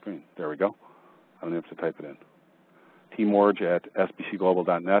put it on the screen. There we go. I don't have to type it in. teamorg at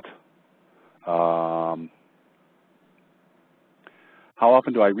sbcglobal.net. How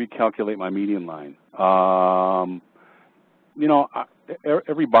often do I recalculate my median line? You know,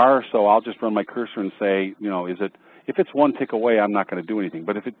 every bar or so, I'll just run my cursor and say, you know, if it's one tick away, I'm not going to do anything.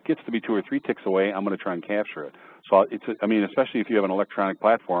 But if it gets to be 2 or 3 ticks away, I'm going to try and capture it. So I mean, especially if you have an electronic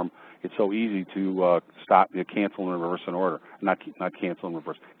platform, it's so easy to cancel and reverse an order. Not cancel and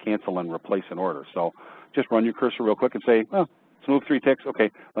reverse, cancel and replace an order. So just run your cursor real quick and say, well, let's move 3 ticks.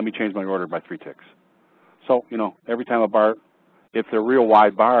 Okay, let me change my order by 3 ticks. So, you know, every time a bar, if they're real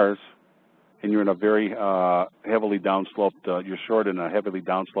wide bars and you're in a very heavily downsloped, you're short in a heavily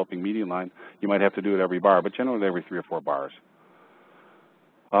downsloping median line, you might have to do it every bar, but generally every 3 or 4 bars.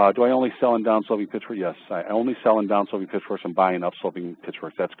 Do I only sell in downsloping pitchforks? Yes, I only sell in downsloping pitchforks and buy in upsloping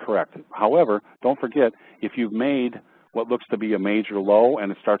pitchforks. That's correct. However, don't forget, if you've made what looks to be a major low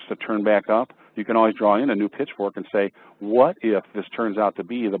and it starts to turn back up, you can always draw in a new pitchfork and say, what if this turns out to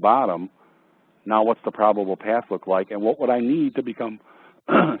be the bottom? Now what's the probable path look like, and what would I need to become,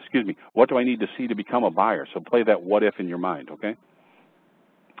 excuse me, what do I need to see to become a buyer? So play that what if in your mind, okay?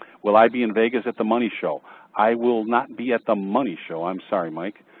 Will I be in Vegas at the Money Show? I will not be at the Money Show. I'm sorry,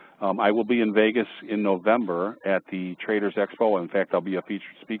 Mike. I will be in Vegas in November at the Traders Expo. In fact, I'll be a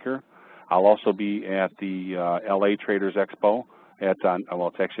featured speaker. I'll also be at the LA Traders Expo at, well,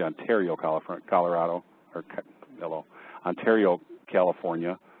 it's actually Ontario, Colorado, or Ontario,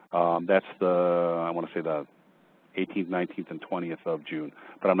 California. That's the, I want to say the 18th, 19th, and 20th of June.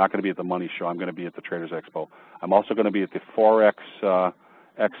 But I'm not going to be at the Money Show. I'm going to be at the Traders Expo. I'm also going to be at the Forex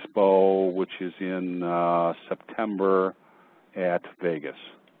Expo, which is in September at Vegas.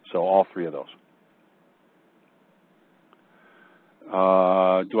 So all 3 of those.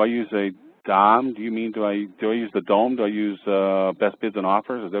 Do I use a DOM? Do you mean do I use the DOM? Do I use best bids and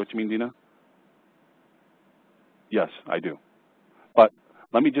offers? Is that what you mean, Dina? Yes, I do. But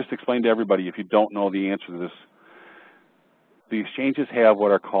let me just explain to everybody, if you don't know the answer to this, the exchanges have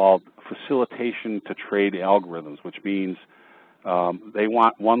what are called facilitation to trade algorithms, which means they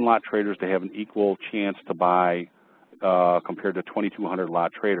want one-lot traders to have an equal chance to buy compared to 2,200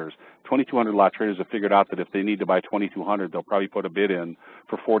 lot traders. 2,200 lot traders have figured out that if they need to buy 2,200, they'll probably put a bid in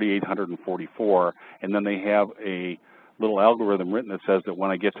for 4,844, and then they have a little algorithm written that says that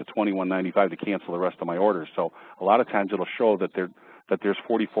when I get to 21.95 to cancel the rest of my orders. So a lot of times it'll show that there's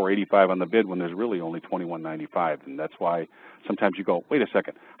 44.85 on the bid when there's really only 21.95, and that's why sometimes you go, wait a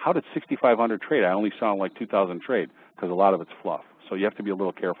second, how did 6,500 trade? I only saw like 2,000 trade, because a lot of it's fluff. So you have to be a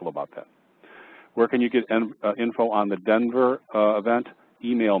little careful about that. Where can you get info on the Denver event?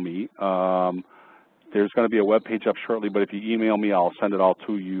 Email me. There's going to be a web page up shortly, but if you email me, I'll send it all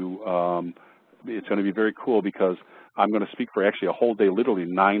to you. It's going to be very cool because I'm going to speak for actually a whole day, literally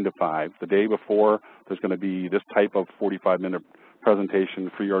 9 to 5. The day before, there's going to be this type of 45-minute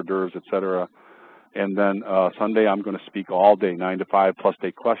presentation, free hors d'oeuvres, et cetera. And then Sunday, I'm going to speak all day, 9 to 5, plus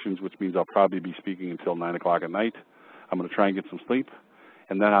take questions, which means I'll probably be speaking until 9 o'clock at night. I'm going to try and get some sleep.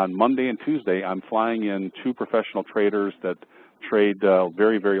 And then on Monday and Tuesday, I'm flying in 2 professional traders that trade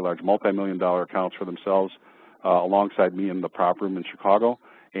very, very large multi-million-dollar accounts for themselves alongside me in the prop room in Chicago.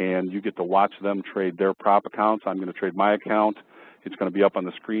 And you get to watch them trade their prop accounts. I'm going to trade my account. It's going to be up on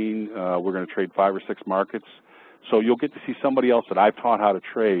the screen. We're going to trade 5 or 6 markets. So you'll get to see somebody else that I've taught how to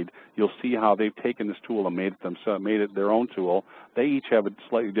trade. You'll see how they've taken this tool and made it their own tool. They each have a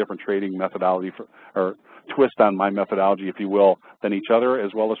slightly different trading methodology or twist on my methodology, if you will, than each other,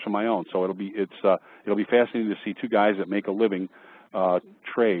 as well as from my own. So it'll be fascinating to see two guys that make a living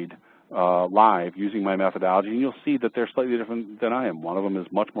trade live using my methodology, and you'll see that they're slightly different than I am. One of them is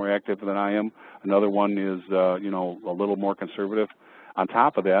much more active than I am. Another one is, a little more conservative. On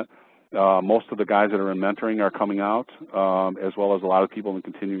top of that, most of the guys that are in mentoring are coming out, as well as a lot of people in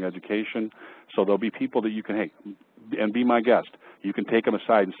continuing education. So there'll be people that you can, hey, and be my guest. You can take them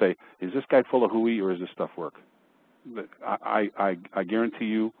aside and say, is this guy full of hooey or is this stuff work? I guarantee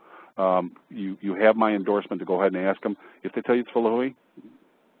you, you have my endorsement to go ahead and ask them. If they tell you it's full of hooey,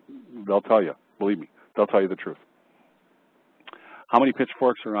 they'll tell you. Believe me, they'll tell you the truth. How many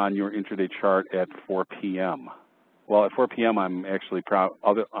pitchforks are on your intraday chart at 4 p.m.? Well, at 4 p.m., I'm actually proud,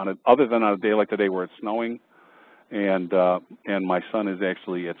 other than on a day like today where it's snowing, and my son is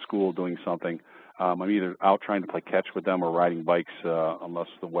actually at school doing something. I'm either out trying to play catch with them or riding bikes, unless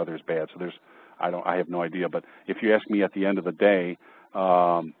the weather's bad. So I have no idea. But if you ask me at the end of the day,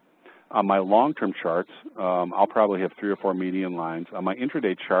 on my long-term charts, I'll probably have 3 or 4 median lines. On my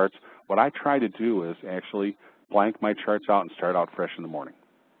intraday charts, what I try to do is actually blank my charts out and start out fresh in the morning.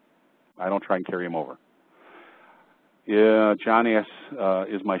 I don't try and carry them over. John asks,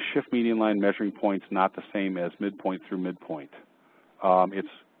 is my shift median line measuring points not the same as midpoint through midpoint? It's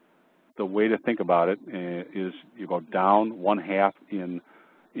the way to think about it is you go down 1/2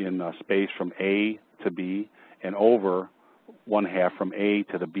 in space from A to B and over 1/2 from A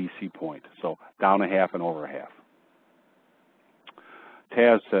to the BC point. So down 1/2 and over 1/2.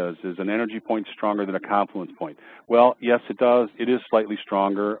 Taz says, is an energy point stronger than a confluence point? Well, yes, it does. It is slightly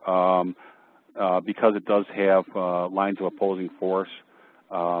stronger because it does have lines of opposing force.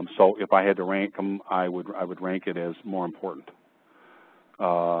 So if I had to rank them, I would rank it as more important.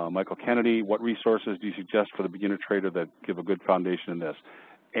 Michael Kennedy, what resources do you suggest for the beginner trader that give a good foundation in this?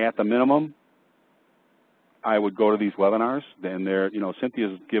 At the minimum, I would go to these webinars, and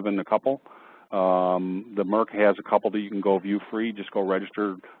Cynthia's given a couple. The Merck has a couple that you can go view free. Just go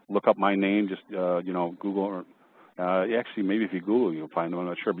register, look up my name, just Google. Actually, maybe if you Google, you'll find them. I'm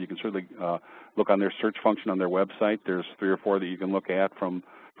not sure, but you can certainly look on their search function on their website. There's 3 or 4 that you can look at from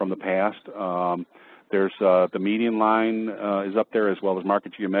the past. There's the median line is up there, as well as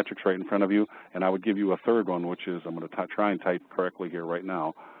market geometrics right in front of you. And I would give you a third one, which is, I'm going to try and type correctly here right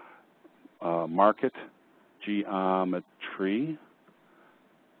now, market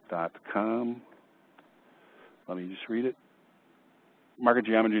geometry.com. Let me just read it.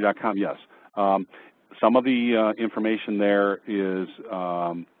 Marketgeometry.com, yes. Some of the information there is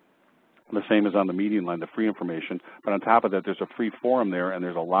the same as on the median line, the free information. But on top of that, there's a free forum there, and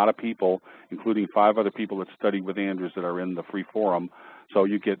there's a lot of people, including 5 other people that studied with Andrews, that are in the free forum. So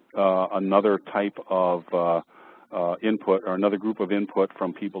you get another type of input, or another group of input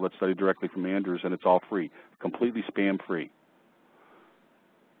from people that study directly from Andrews, and it's all free, completely spam-free.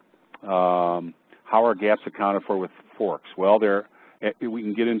 How are gaps accounted for with forks? Well, we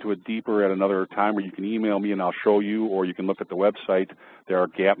can get into it deeper at another time, where you can email me and I'll show you, or you can look at the website. There are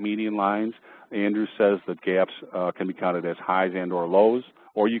gap median lines. Andrews says that gaps can be counted as highs and or lows,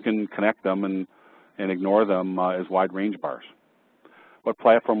 or you can connect them and ignore them as wide range bars. What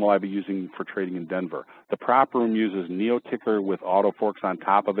platform will I be using for trading in Denver? The prop room uses NeoTicker with auto forks on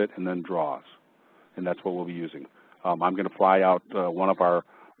top of it and then draws, and that's what we'll be using. I'm going to fly out one of our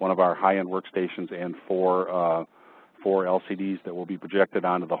high-end workstations and 4 LCDs that will be projected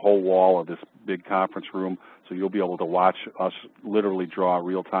onto the whole wall of this big conference room, so you'll be able to watch us literally draw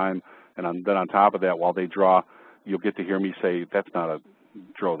real time. And then on top of that, while they draw, you'll get to hear me say, that's not a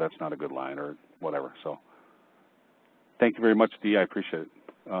draw, that's not a good line, or whatever. So thank you very much, Dee. I appreciate it.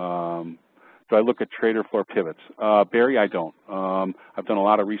 Do I look at trader floor pivots? Barry, I don't. I've done a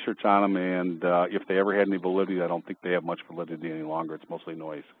lot of research on them, and if they ever had any validity, I don't think they have much validity any longer. It's mostly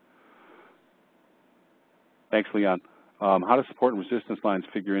noise. Thanks, Leon. How do support and resistance lines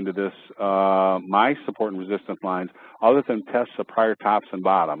figure into this? My support and resistance lines, other than tests of prior tops and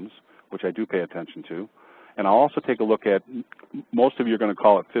bottoms, which I do pay attention to, and I'll also take a look at, most of you are going to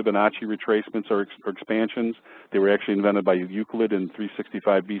call it Fibonacci retracements or expansions. They were actually invented by Euclid in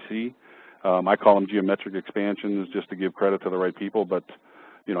 365 BC. I call them geometric expansions just to give credit to the right people, but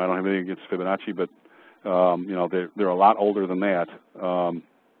I don't have anything against Fibonacci, but they're a lot older than that.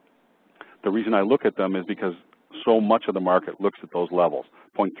 The reason I look at them is because so much of the market looks at those levels: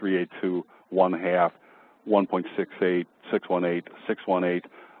 0.382, 1/2, 1.68, 618, 618,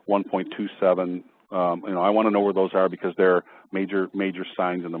 1.27. I want to know where those are because they're major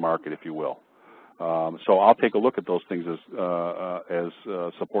signs in the market, if you will. So I'll take a look at those things as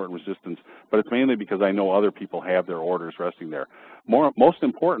support and resistance, but it's mainly because I know other people have their orders resting there. Most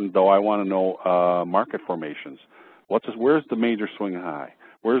important, though, I want to know market formations. Where's the major swing high?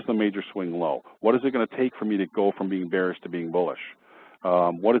 Where's the major swing low? What is it going to take for me to go from being bearish to being bullish?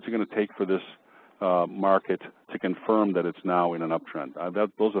 What is it going to take for this market to confirm that it's now in an uptrend?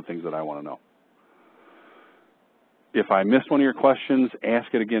 Those are things that I want to know. If I missed one of your questions,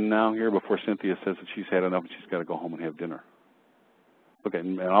 ask it again now here before Cynthia says that she's had enough and she's got to go home and have dinner. Okay,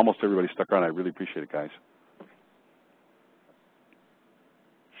 and almost everybody stuck around. I really appreciate it, guys.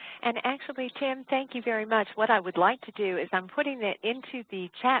 And actually, Tim, thank you very much. What I would like to do is I'm putting it into the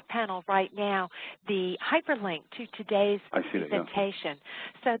chat panel right now, the hyperlink to today's presentation,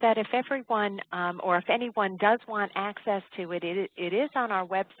 so that if everyone or if anyone does want access to it, it is on our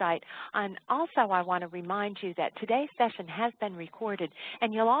website. And also, I want to remind you that today's session has been recorded,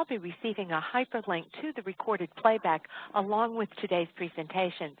 and you'll all be receiving a hyperlink to the recorded playback along with today's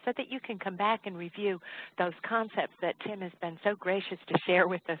presentation, so that you can come back and review those concepts that Tim has been so gracious to share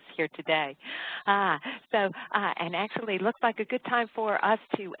with us here today. And actually looks like a good time for us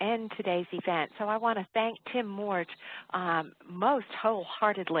to end today's event. So I want to thank Tim Morge most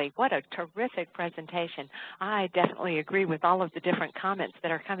wholeheartedly. What a terrific presentation. I definitely agree with all of the different comments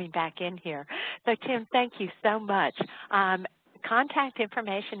that are coming back in here. So Tim, thank you so much. Contact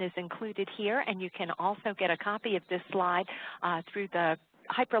information is included here, and you can also get a copy of this slide through the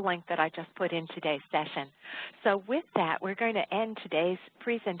hyperlink that I just put in today's session. So with that, we're going to end today's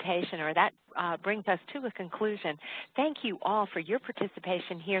presentation, or that brings us to a conclusion. Thank you all for your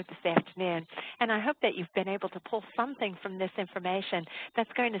participation here this afternoon, and I hope that you've been able to pull something from this information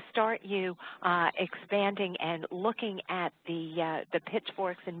that's going to start you expanding and looking at the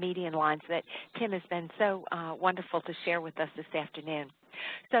pitchforks and median lines that Tim has been so wonderful to share with us this afternoon.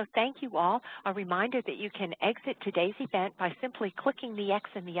 So thank you all. A reminder that you can exit today's event by simply clicking the X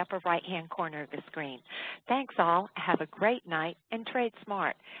in the upper right-hand corner of the screen. Thanks all. Have a great night and trade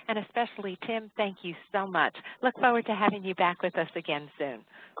smart. And especially, Tim, thank you so much. Look forward to having you back with us again soon.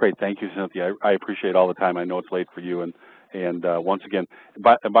 Great. Thank you, Cynthia. I appreciate all the time. I know it's late for you. And once again,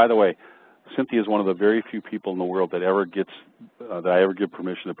 by the way, Cynthia is one of the very few people in the world that ever gets that I ever give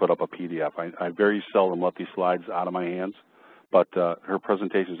permission to put up a PDF. I very seldom let these slides out of my hands. But her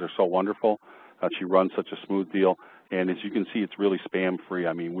presentations are so wonderful. She runs such a smooth deal. And as you can see, it's really spam-free.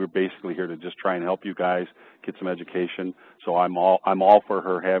 I mean, we're basically here to just try and help you guys get some education. So I'm all for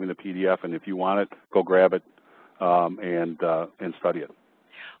her having the PDF. And if you want it, go grab it and study it.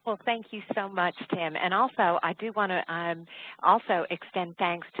 Well, thank you so much, Tim. And also, I do want to also extend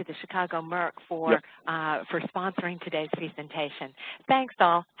thanks to the Chicago Merc for sponsoring today's presentation. Thanks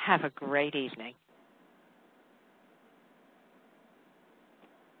all. Have a great evening.